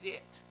with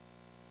it.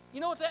 You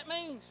know what that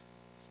means?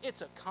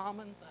 It's a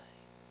common thing.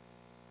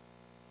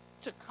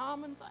 It's a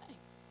common thing.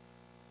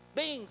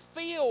 Being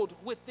filled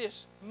with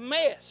this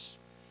mess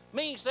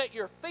means that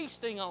you're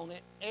feasting on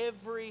it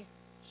every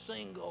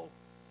single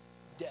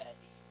day.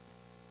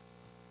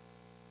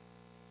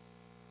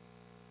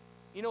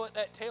 You know what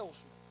that tells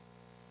me?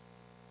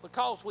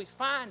 Because we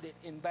find it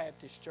in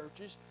Baptist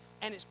churches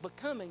and it's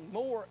becoming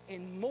more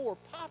and more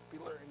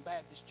popular in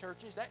Baptist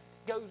churches, that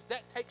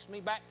takes me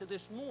back to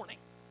this morning.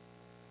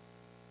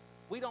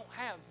 We don't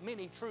have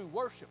many true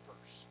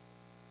worshipers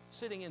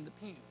sitting in the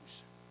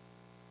pews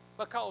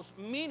because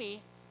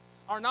many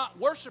are not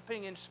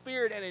worshiping in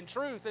spirit and in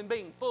truth and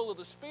being full of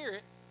the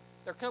Spirit.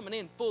 They're coming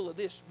in full of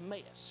this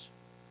mess.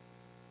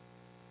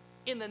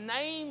 In the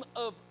name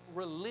of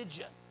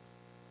religion,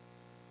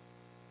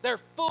 they're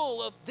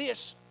full of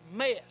this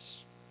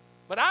mess.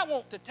 But I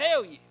want to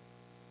tell you,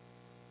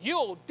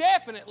 you'll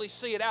definitely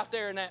see it out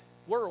there in that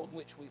world in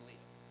which we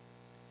live.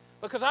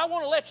 Because I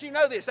want to let you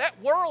know this,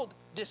 that world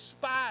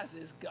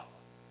despises God.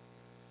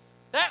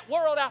 That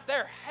world out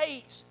there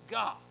hates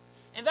God.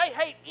 And they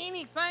hate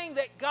anything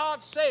that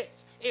God says.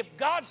 If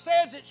God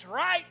says it's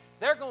right,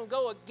 they're going to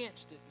go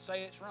against it and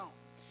say it's wrong.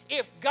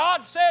 If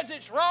God says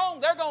it's wrong,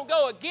 they're going to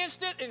go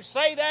against it and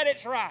say that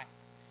it's right.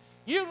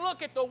 You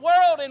look at the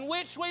world in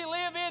which we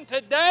live in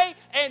today,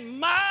 and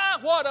my,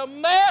 what a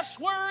mess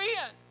we're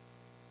in.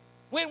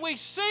 When we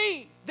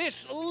see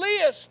this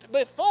list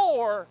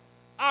before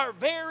our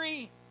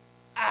very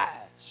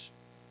eyes.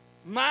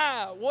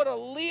 My, what a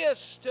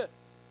list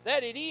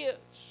that it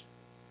is.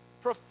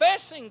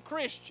 Professing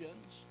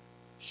Christians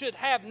should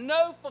have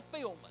no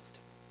fulfillment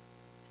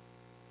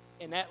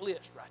in that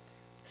list right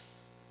there.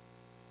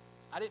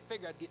 I didn't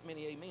figure I'd get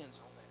many amens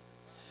on that.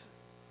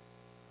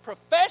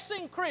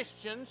 Professing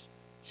Christians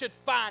should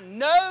find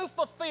no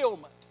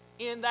fulfillment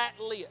in that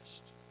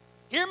list.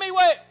 Hear me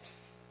well.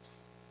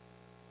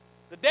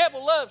 The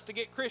devil loves to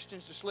get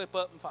Christians to slip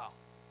up and fall.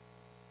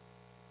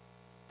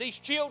 These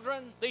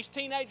children, these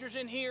teenagers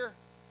in here,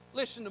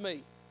 listen to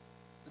me.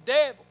 The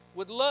devil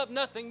would love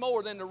nothing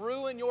more than to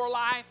ruin your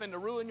life and to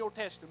ruin your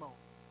testimony.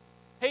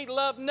 He'd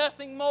love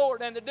nothing more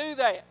than to do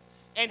that.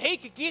 And he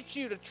could get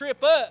you to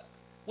trip up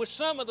with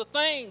some of the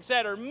things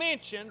that are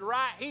mentioned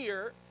right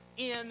here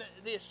in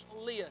this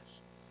list.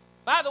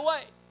 By the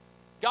way,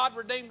 God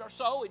redeemed our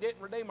soul. He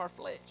didn't redeem our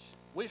flesh.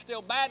 We're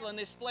still battling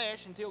this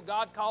flesh until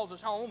God calls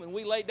us home and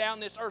we lay down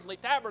this earthly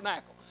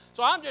tabernacle.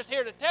 So I'm just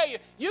here to tell you,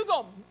 you're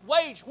going to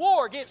wage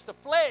war against the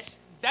flesh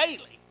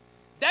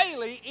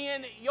daily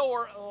in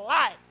your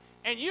life.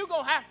 And you're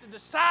going to have to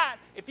decide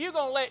if you're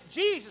going to let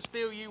Jesus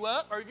fill you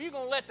up or if you're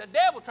going to let the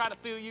devil try to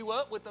fill you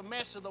up with the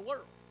mess of the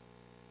world.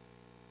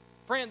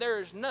 Friend, there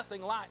is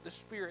nothing like the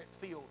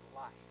Spirit-filled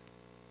life.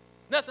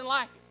 Nothing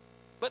like it.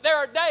 But there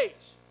are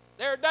days.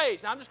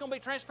 Now I'm just going to be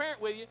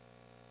transparent with you.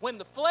 When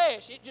the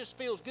flesh, it just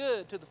feels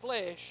good to the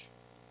flesh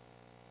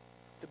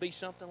to be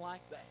something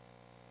like that.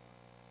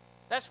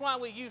 That's why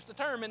we use the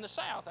term in the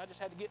South, I just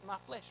had to get in my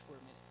flesh for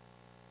a minute.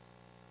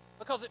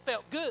 Because it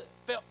felt good,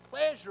 felt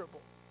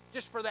pleasurable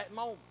just for that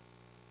moment.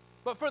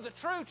 But for the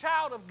true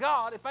child of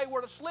God, if they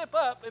were to slip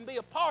up and be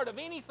a part of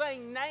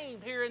anything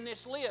named here in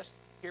this list,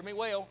 hear me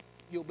well,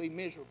 you'll be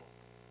miserable.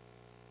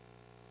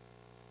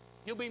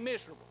 You'll be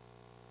miserable.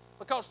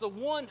 Because the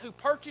one who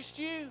purchased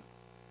you,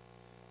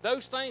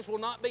 those things will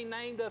not be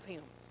named of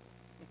him.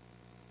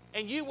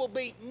 And you will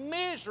be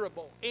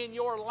miserable in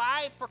your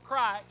life for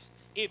Christ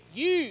if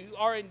you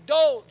are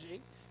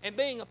indulging and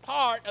being a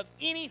part of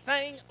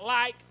anything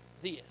like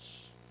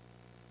this.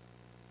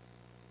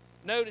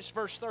 Notice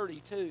verse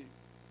 32.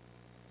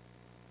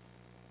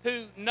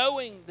 Who,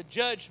 knowing the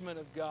judgment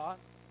of God,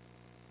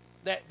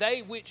 that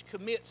they which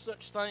commit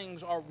such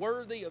things are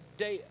worthy of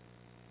death,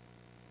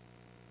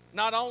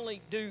 not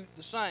only do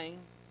the same,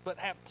 but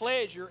have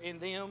pleasure in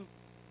them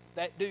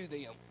that do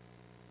them.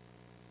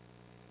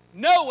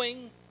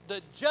 Knowing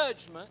the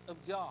judgment of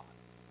God.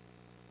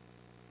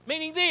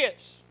 Meaning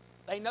this,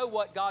 they know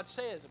what God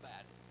says about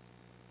it.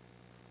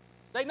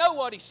 They know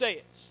what He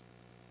says.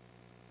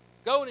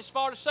 Going as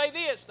far to say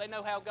this, they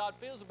know how God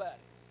feels about it.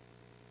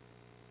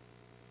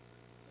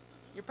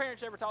 Your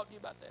parents ever talk to you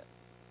about that?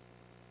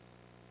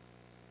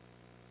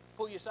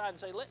 Pull you aside and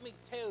say, let me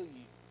tell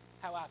you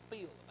how I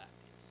feel about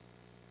this.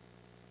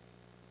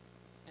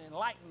 And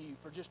enlighten you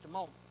for just a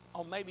moment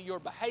on maybe your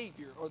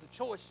behavior or the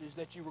choices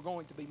that you were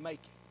going to be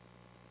making.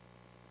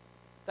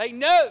 They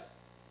know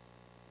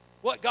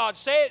what God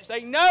says.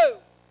 They know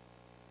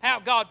how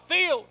God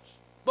feels.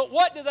 But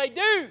what do? They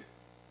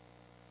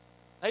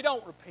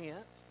don't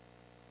repent.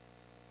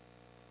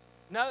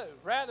 No,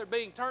 rather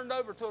being turned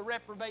over to a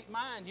reprobate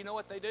mind, you know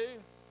what they do?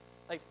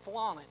 They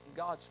flaunt it in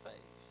God's face.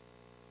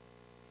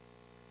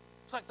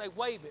 It's like they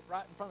wave it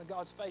right in front of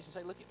God's face and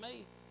say, look at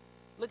me.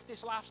 Look at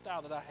this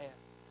lifestyle that I have.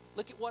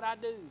 Look at what I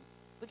do.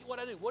 Look at what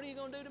I do. What are you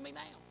going to do to me now?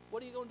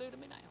 What are you going to do to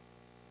me now?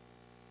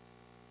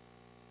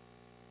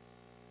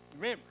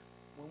 Remember,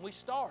 when we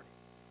started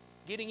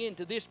getting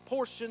into this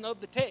portion of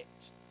the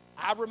text,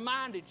 I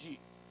reminded you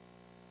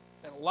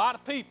that a lot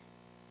of people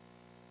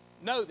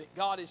know that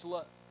God is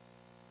love.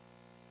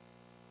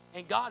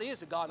 And God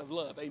is a God of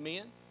love,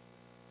 amen?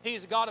 He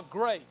is a God of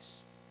grace.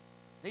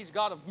 He's a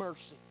God of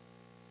mercy.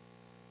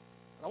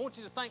 But I want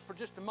you to think for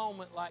just a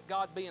moment like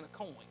God being a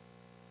coin.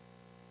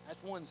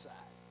 That's one side.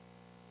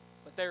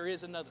 But there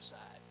is another side.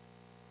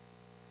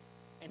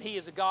 And He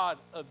is a God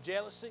of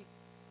jealousy,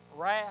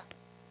 wrath,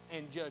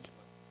 and judgment.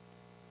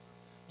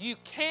 You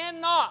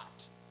cannot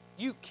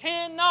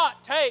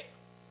take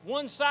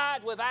one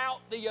side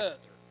without the other.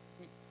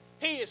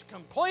 He is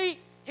complete.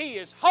 He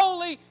is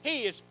holy.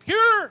 He is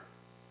pure.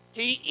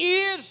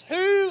 He is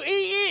who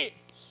He is.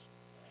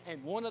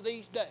 And one of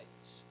these days,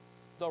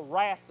 the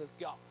wrath of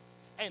God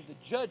and the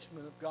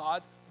judgment of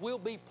God will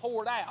be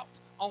poured out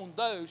on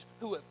those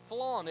who have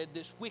flaunted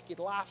this wicked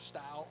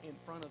lifestyle in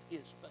front of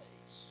His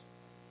face.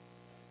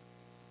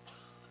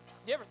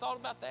 You ever thought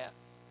about that?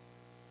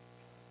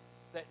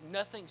 That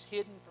nothing's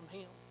hidden from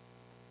Him?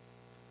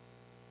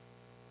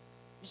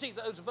 You see,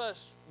 those of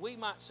us, we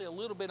might see a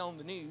little bit on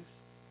the news.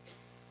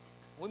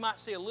 We might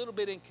see a little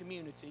bit in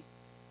community.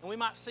 And we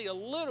might see a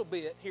little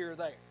bit here or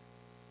there.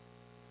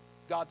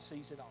 God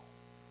sees it all.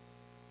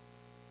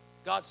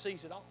 God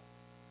sees it all.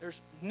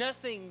 There's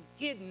nothing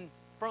hidden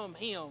from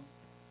Him.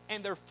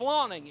 And they're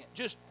flaunting it,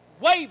 just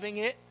waving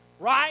it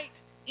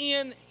right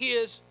in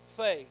His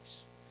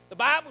face. The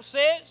Bible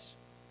says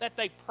that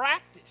they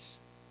practice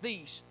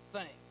these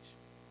things,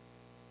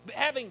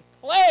 having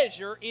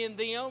pleasure in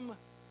them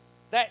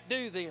that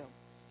do them.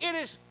 It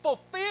is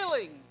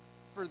fulfilling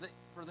for them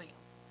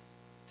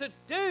to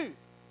do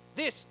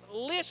this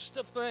list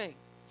of things.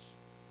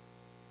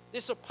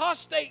 This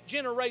apostate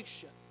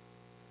generation,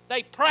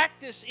 they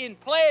practice in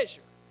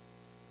pleasure.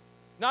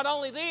 Not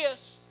only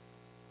this,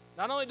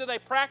 not only do they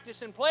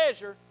practice in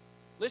pleasure,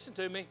 listen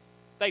to me,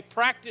 they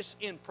practice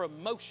in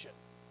promotion.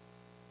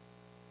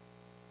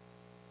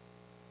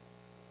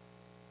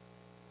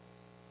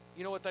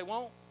 You know what they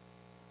want?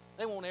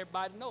 They want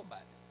everybody to know about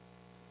it.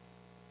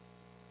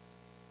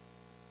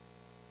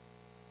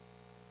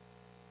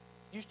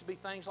 Used to be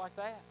things like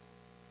that.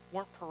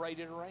 Weren't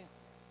paraded around.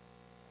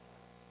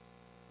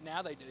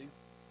 Now they do.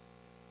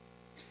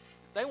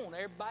 They want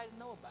everybody to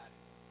know about it.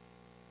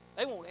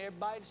 They want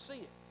everybody to see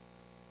it.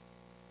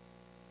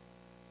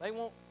 They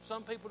want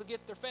some people to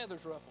get their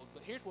feathers ruffled,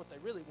 but here's what they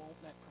really want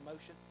in that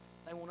promotion.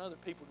 They want other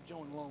people to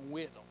join along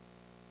with them.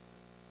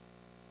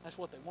 That's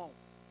what they want.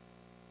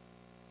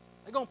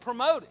 They're going to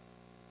promote it.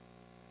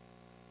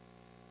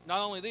 Not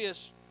only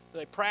this,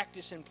 they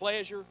practice in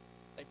pleasure,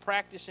 they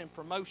practice in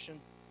promotion,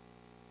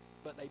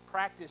 but they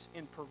practice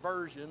in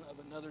perversion of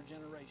another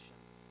generation.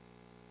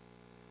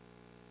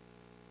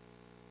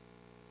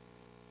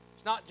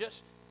 It's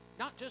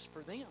not just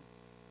for them.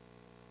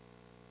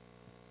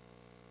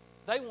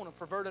 They want to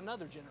pervert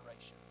another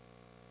generation.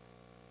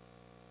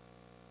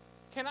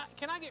 Can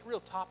I get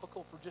real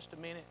topical for just a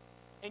minute?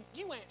 And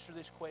you answer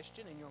this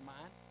question in your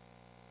mind.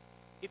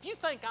 If you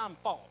think I'm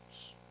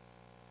false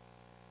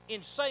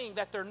in saying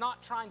that they're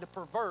not trying to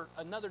pervert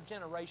another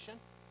generation,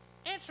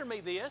 answer me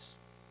this.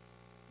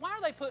 Why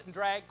are they putting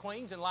drag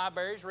queens and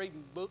libraries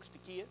reading books to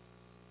kids?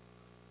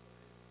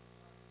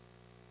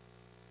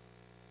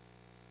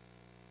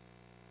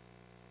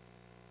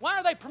 Why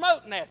are they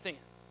promoting that then?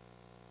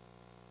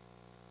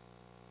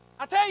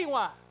 I tell you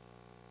why.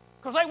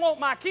 Because they want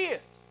my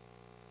kids.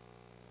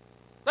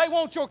 They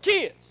want your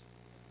kids.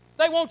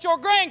 They want your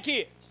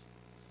grandkids.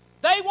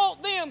 They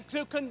want them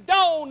to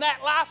condone that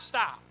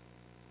lifestyle.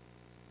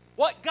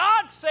 What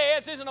God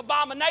says is an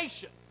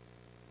abomination.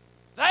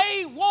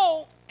 They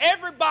want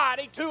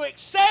everybody to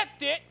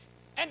accept it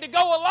and to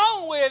go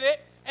along with it,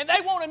 and they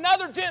want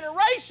another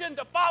generation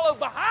to follow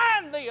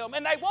behind them,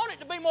 and they want it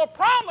to be more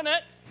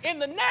prominent in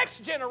the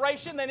next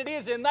generation than it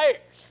is in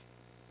theirs.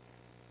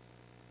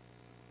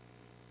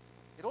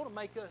 It ought to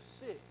make us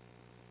sick.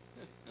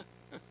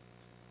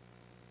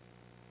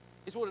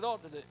 It's what it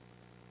ought to do.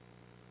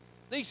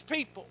 These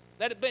people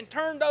that have been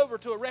turned over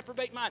to a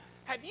reprobate mind.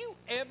 Have you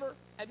ever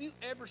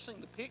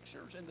seen the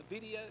pictures and the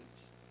videos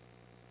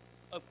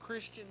of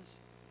Christians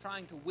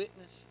trying to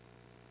witness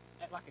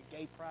at like a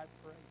gay pride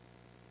parade?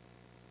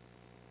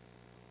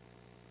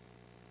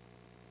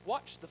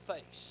 Watch the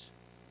face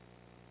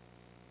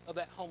of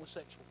that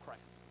homosexual crowd.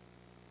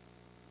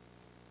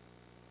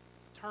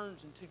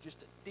 Turns into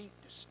just a deep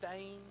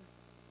disdain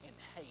and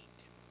hate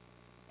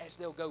as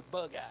they'll go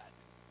bug-eyed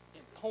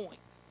and point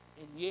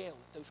and yell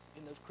at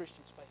in those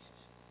Christians'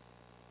 faces.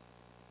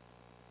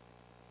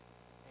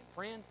 And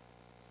friend,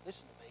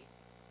 listen to me.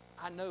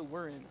 I know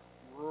we're in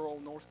rural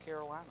North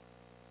Carolina.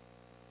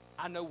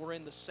 I know we're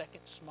in the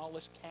second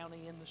smallest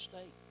county in the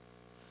state.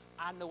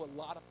 I know a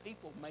lot of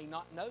people may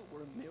not know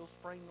where Mill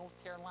Spring, North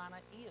Carolina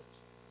is.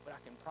 But I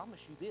can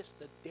promise you this,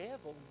 the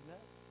devil knows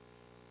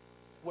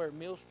where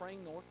Mill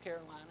Spring, North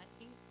Carolina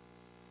is.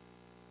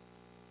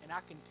 And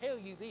I can tell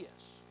you this.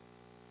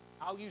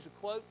 I'll use a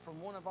quote from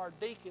one of our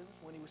deacons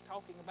when he was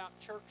talking about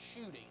church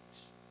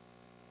shootings.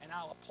 And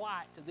I'll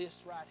apply it to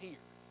this right here.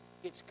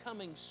 It's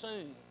coming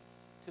soon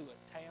to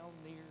a town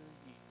near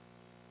you.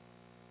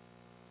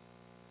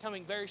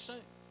 Coming very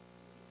soon.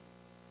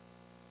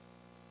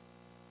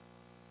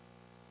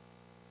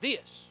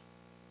 This,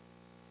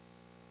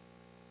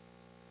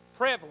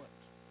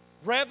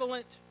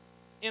 prevalent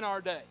in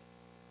our day.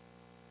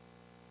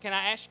 Can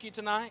I ask you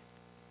tonight,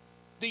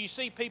 do you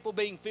see people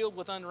being filled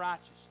with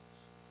unrighteousness?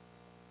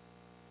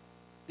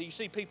 Do you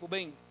see people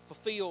being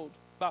fulfilled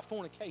by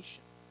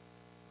fornication,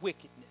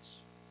 wickedness,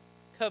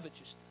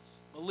 covetousness,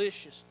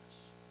 maliciousness,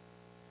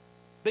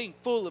 being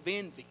full of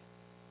envy?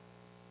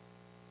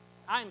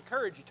 I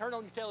encourage you, turn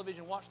on your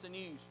television, watch the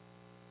news,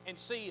 and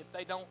see if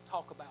they don't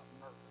talk about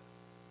murder.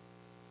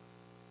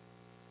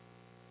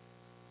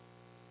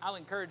 I'll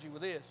encourage you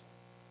with this.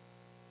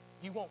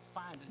 You won't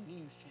find a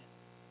news channel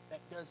that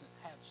doesn't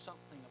have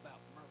something about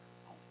murder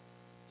on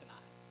it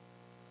tonight.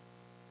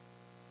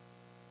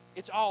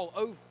 It's all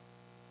over.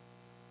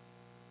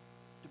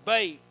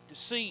 Debate,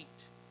 deceit,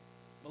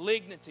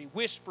 malignity,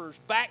 whisperers,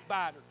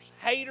 backbiters,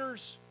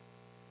 haters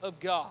of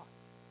God.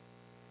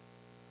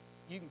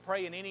 You can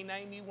pray in any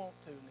name you want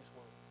to in this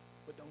world,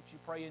 but don't you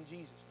pray in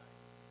Jesus' name.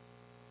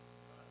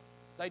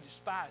 They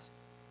despise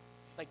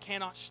it. They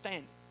cannot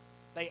stand it.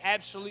 They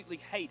absolutely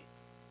hate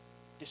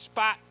it.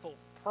 Despiteful,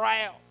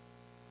 proud,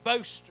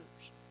 boasters,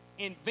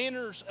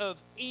 inventors of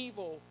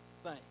evil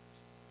things,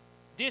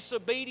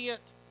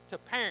 disobedient to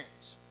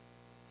parents.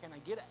 Can I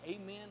get an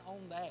amen on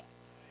that?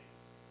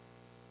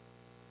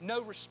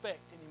 No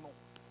respect anymore.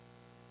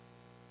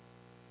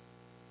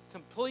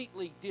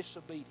 Completely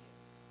disobedient.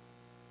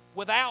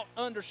 Without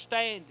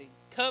understanding,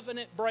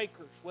 covenant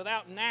breakers,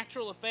 without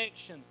natural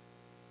affection,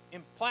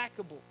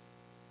 implacable,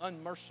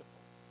 unmerciful.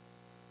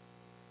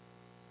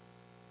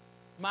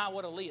 My,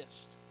 what a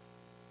list.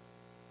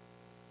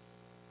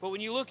 But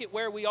when you look at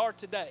where we are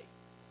today,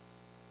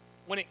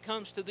 when it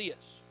comes to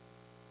this,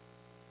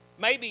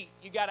 maybe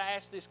you got to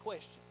ask this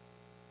question.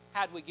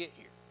 How'd we get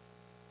here?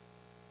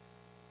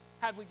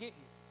 How'd we get here?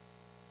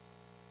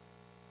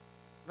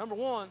 Number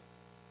one,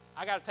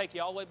 I got to take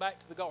you all the way back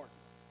to the garden.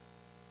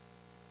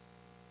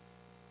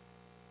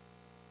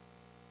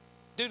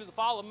 Due to the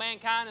fall of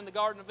mankind in the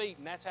Garden of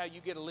Eden, that's how you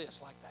get a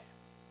list like that.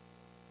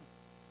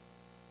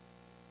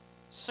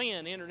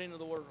 Sin entered into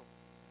the world.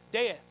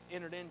 Death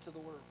entered into the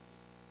world.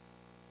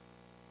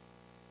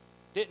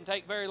 Didn't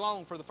take very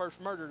long for the first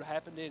murder to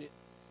happen, did it?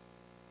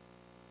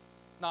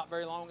 Not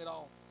very long at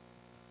all.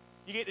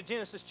 You get to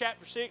Genesis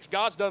chapter 6,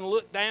 God's done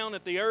looked down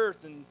at the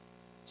earth and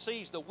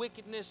sees the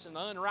wickedness and the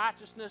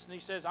unrighteousness, and he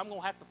says, I'm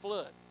going to have to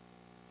flood.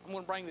 I'm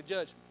going to bring the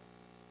judgment.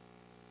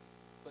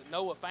 But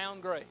Noah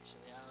found grace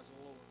in the eyes of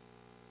the Lord.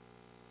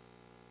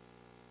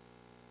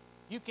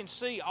 You can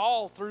see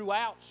all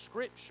throughout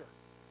Scripture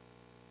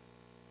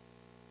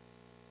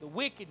the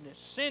wickedness,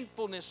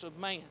 sinfulness of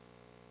man.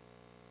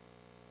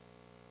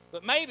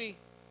 But maybe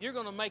you're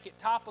going to make it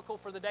topical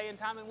for the day and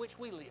time in which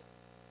we live.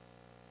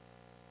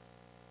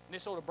 And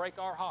this ought to break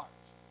our hearts.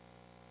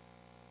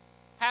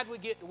 How'd we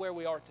get to where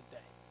we are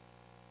today?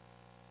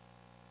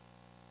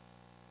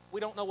 We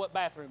don't know what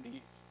bathroom to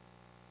use.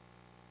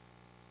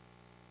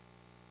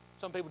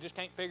 Some people just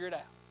can't figure it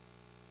out.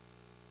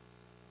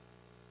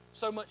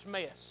 So much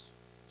mess,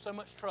 so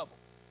much trouble.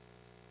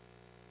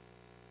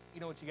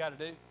 You know what you got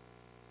to do?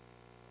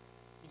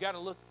 You got to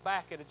look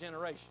back at a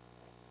generation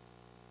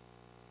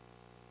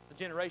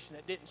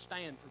that didn't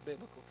stand for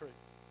biblical truth.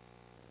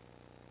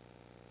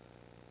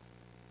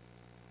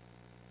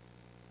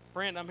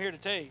 Friend, I'm here to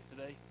tell you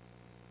today,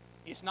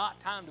 it's not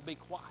time to be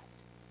quiet.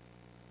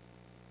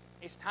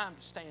 It's time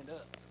to stand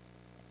up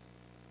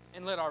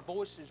and let our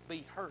voices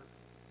be heard.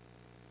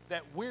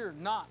 That we're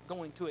not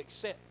going to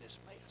accept this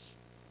mess.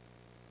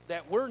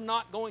 That we're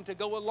not going to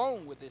go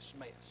along with this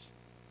mess.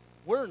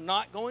 We're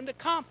not going to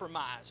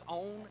compromise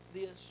on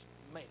this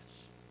mess.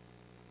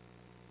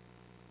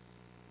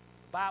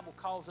 The Bible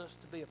calls us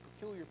to be a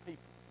peculiar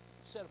people,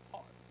 set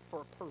apart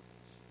for a purpose.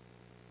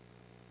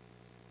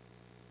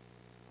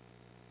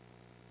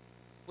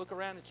 Look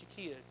around at your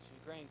kids,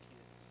 your grandkids.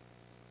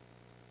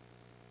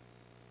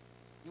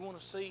 You want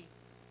to see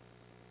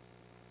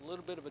a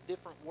little bit of a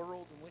different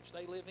world in which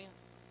they live in?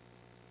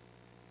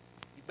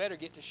 You better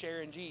get to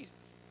sharing Jesus.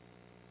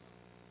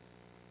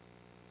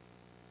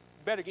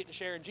 You better get to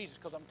sharing Jesus,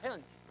 because I'm telling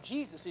you,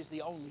 Jesus is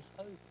the only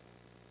hope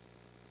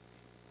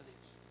for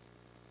this.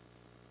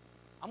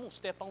 I'm going to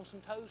step on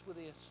some toes with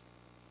this.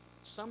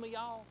 Some of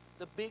y'all,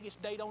 the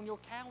biggest date on your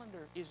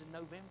calendar is in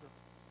November.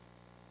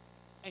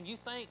 And you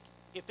think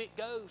if it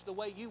goes the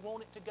way you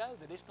want it to go,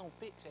 that it's going to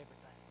fix everything.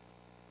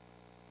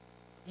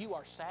 You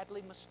are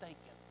sadly mistaken.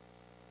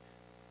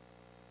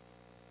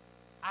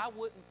 I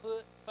wouldn't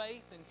put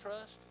faith and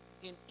trust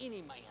in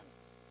any man.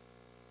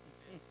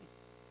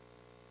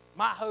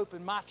 My hope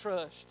and my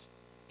trust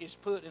is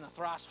put in a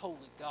thrice holy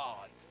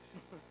God.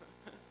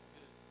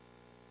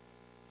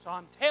 So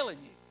I'm telling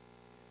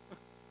you,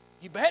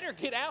 you better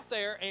get out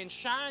there and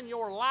shine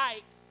your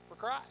light for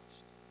Christ.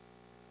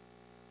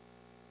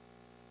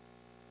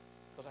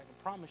 Because I can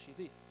promise you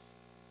this,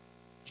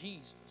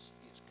 Jesus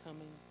is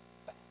coming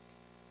back.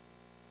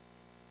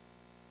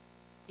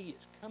 He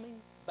is coming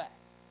back.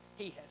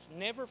 He has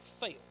never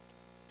failed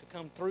to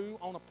come through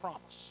on a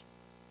promise.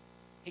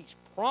 He's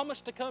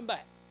promised to come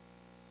back.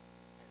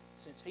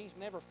 Since He's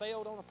never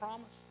failed on a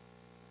promise,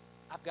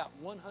 I've got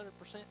 100%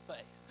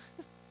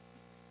 faith,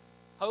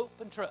 hope,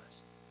 and trust.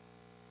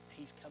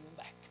 He's coming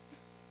back.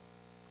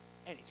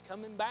 And He's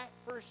coming back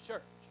for His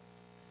church.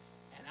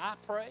 And I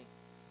pray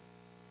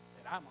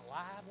that I'm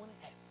alive when it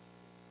happens.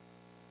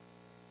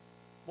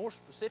 More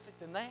specific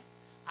than that,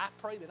 I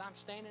pray that I'm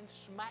standing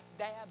smack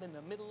dab in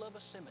the middle of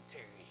a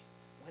cemetery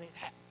when it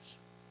happens.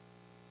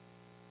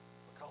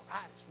 Because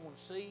I just want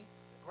to see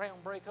the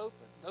ground break open,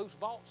 those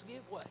vaults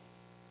give way,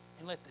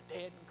 and let the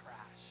dead in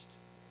Christ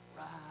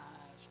rise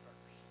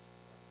first.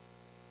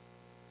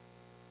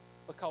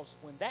 Because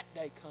when that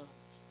day comes,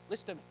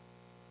 listen to me,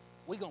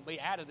 we're going to be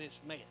out of this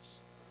mess.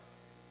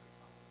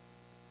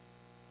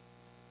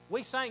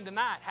 We sang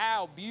tonight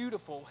how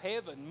beautiful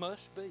heaven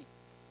must be.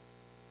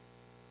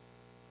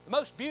 The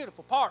most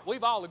beautiful part,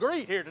 we've all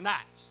agreed here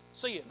tonight,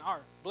 seeing our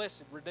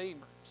blessed Redeemer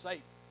and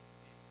Savior.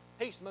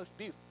 He's the most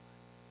beautiful.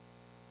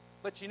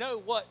 But you know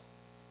what's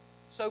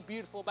so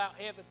beautiful about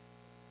heaven?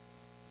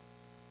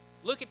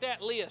 Look at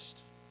that list,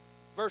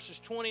 verses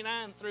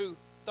 29 through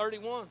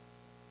 31.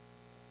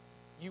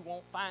 You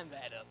won't find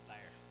that up there.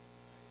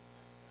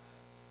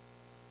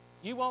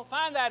 You won't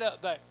find that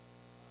up there.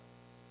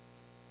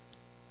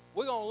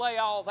 We're going to lay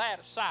all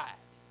that aside.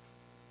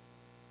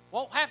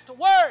 Won't have to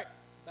worry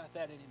about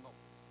that anymore.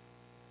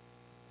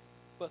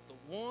 But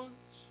the ones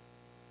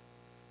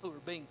who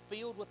are being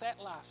filled with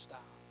that lifestyle,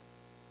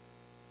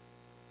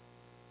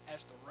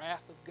 as the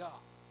wrath of God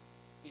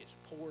is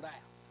poured out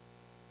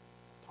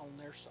upon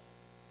their soul,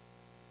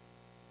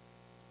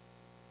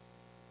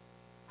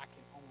 I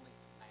can only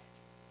imagine.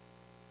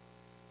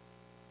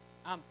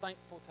 I'm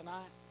thankful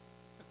tonight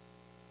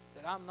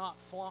that I'm not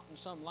flaunting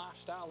some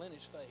lifestyle in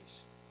His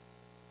face.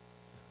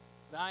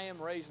 But I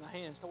am raising my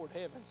hands toward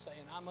heaven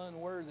saying, I'm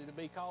unworthy to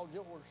be called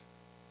yours.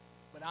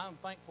 But I'm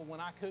thankful when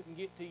I couldn't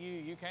get to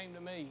you, you came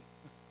to me.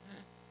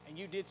 And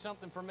you did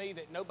something for me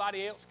that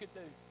nobody else could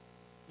do.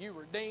 You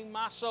redeemed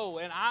my soul.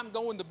 And I'm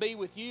going to be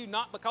with you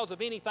not because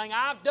of anything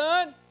I've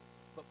done,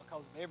 but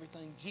because of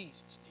everything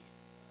Jesus did.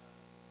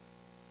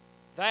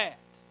 That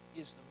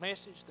is the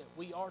message that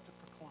we are to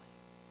proclaim.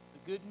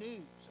 The good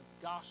news of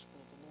the gospel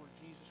of the Lord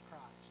Jesus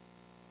Christ.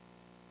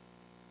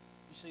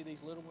 You see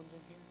these little ones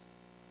in here?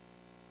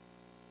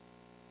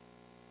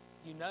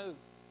 You know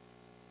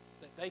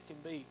that they can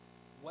be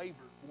wavered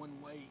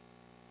one way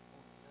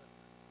or another.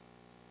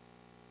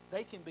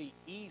 They can be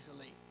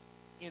easily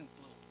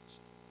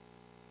influenced.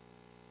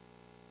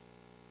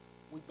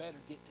 We better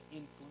get to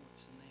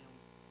influencing them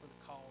for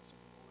the cause of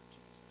the Lord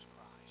Jesus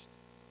Christ.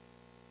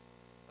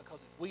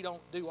 Because if we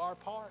don't do our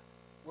part,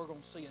 we're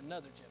going to see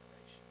another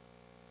generation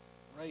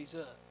raise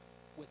up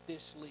with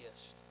this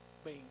list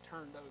being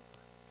turned over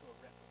to a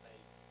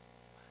reprobate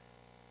mind.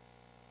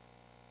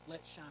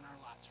 Let's shine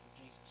our lights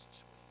for Jesus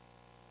this week.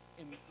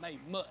 And may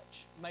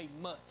much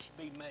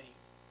be made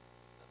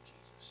of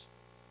Jesus.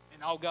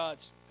 And all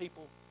God's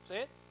people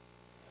said,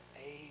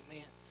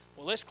 amen.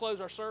 Well, let's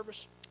close our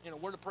service in a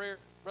word of prayer.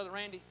 Brother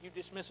Randy, you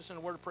dismiss us in a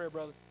word of prayer,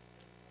 brother.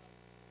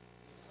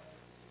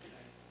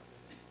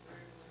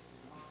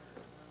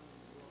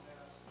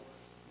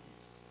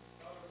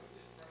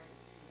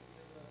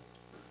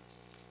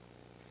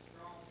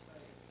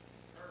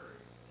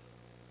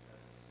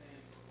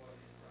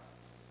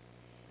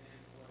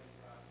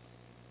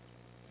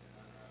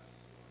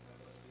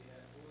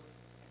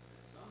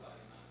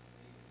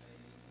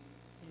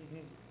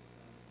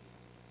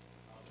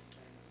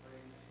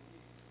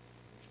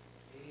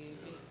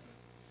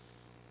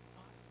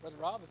 Brother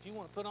Rob, if you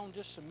want to put on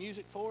just some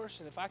music for us,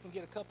 and if I can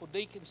get a couple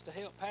deacons to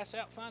help pass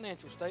out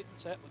financial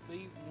statements, that would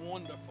be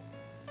wonderful.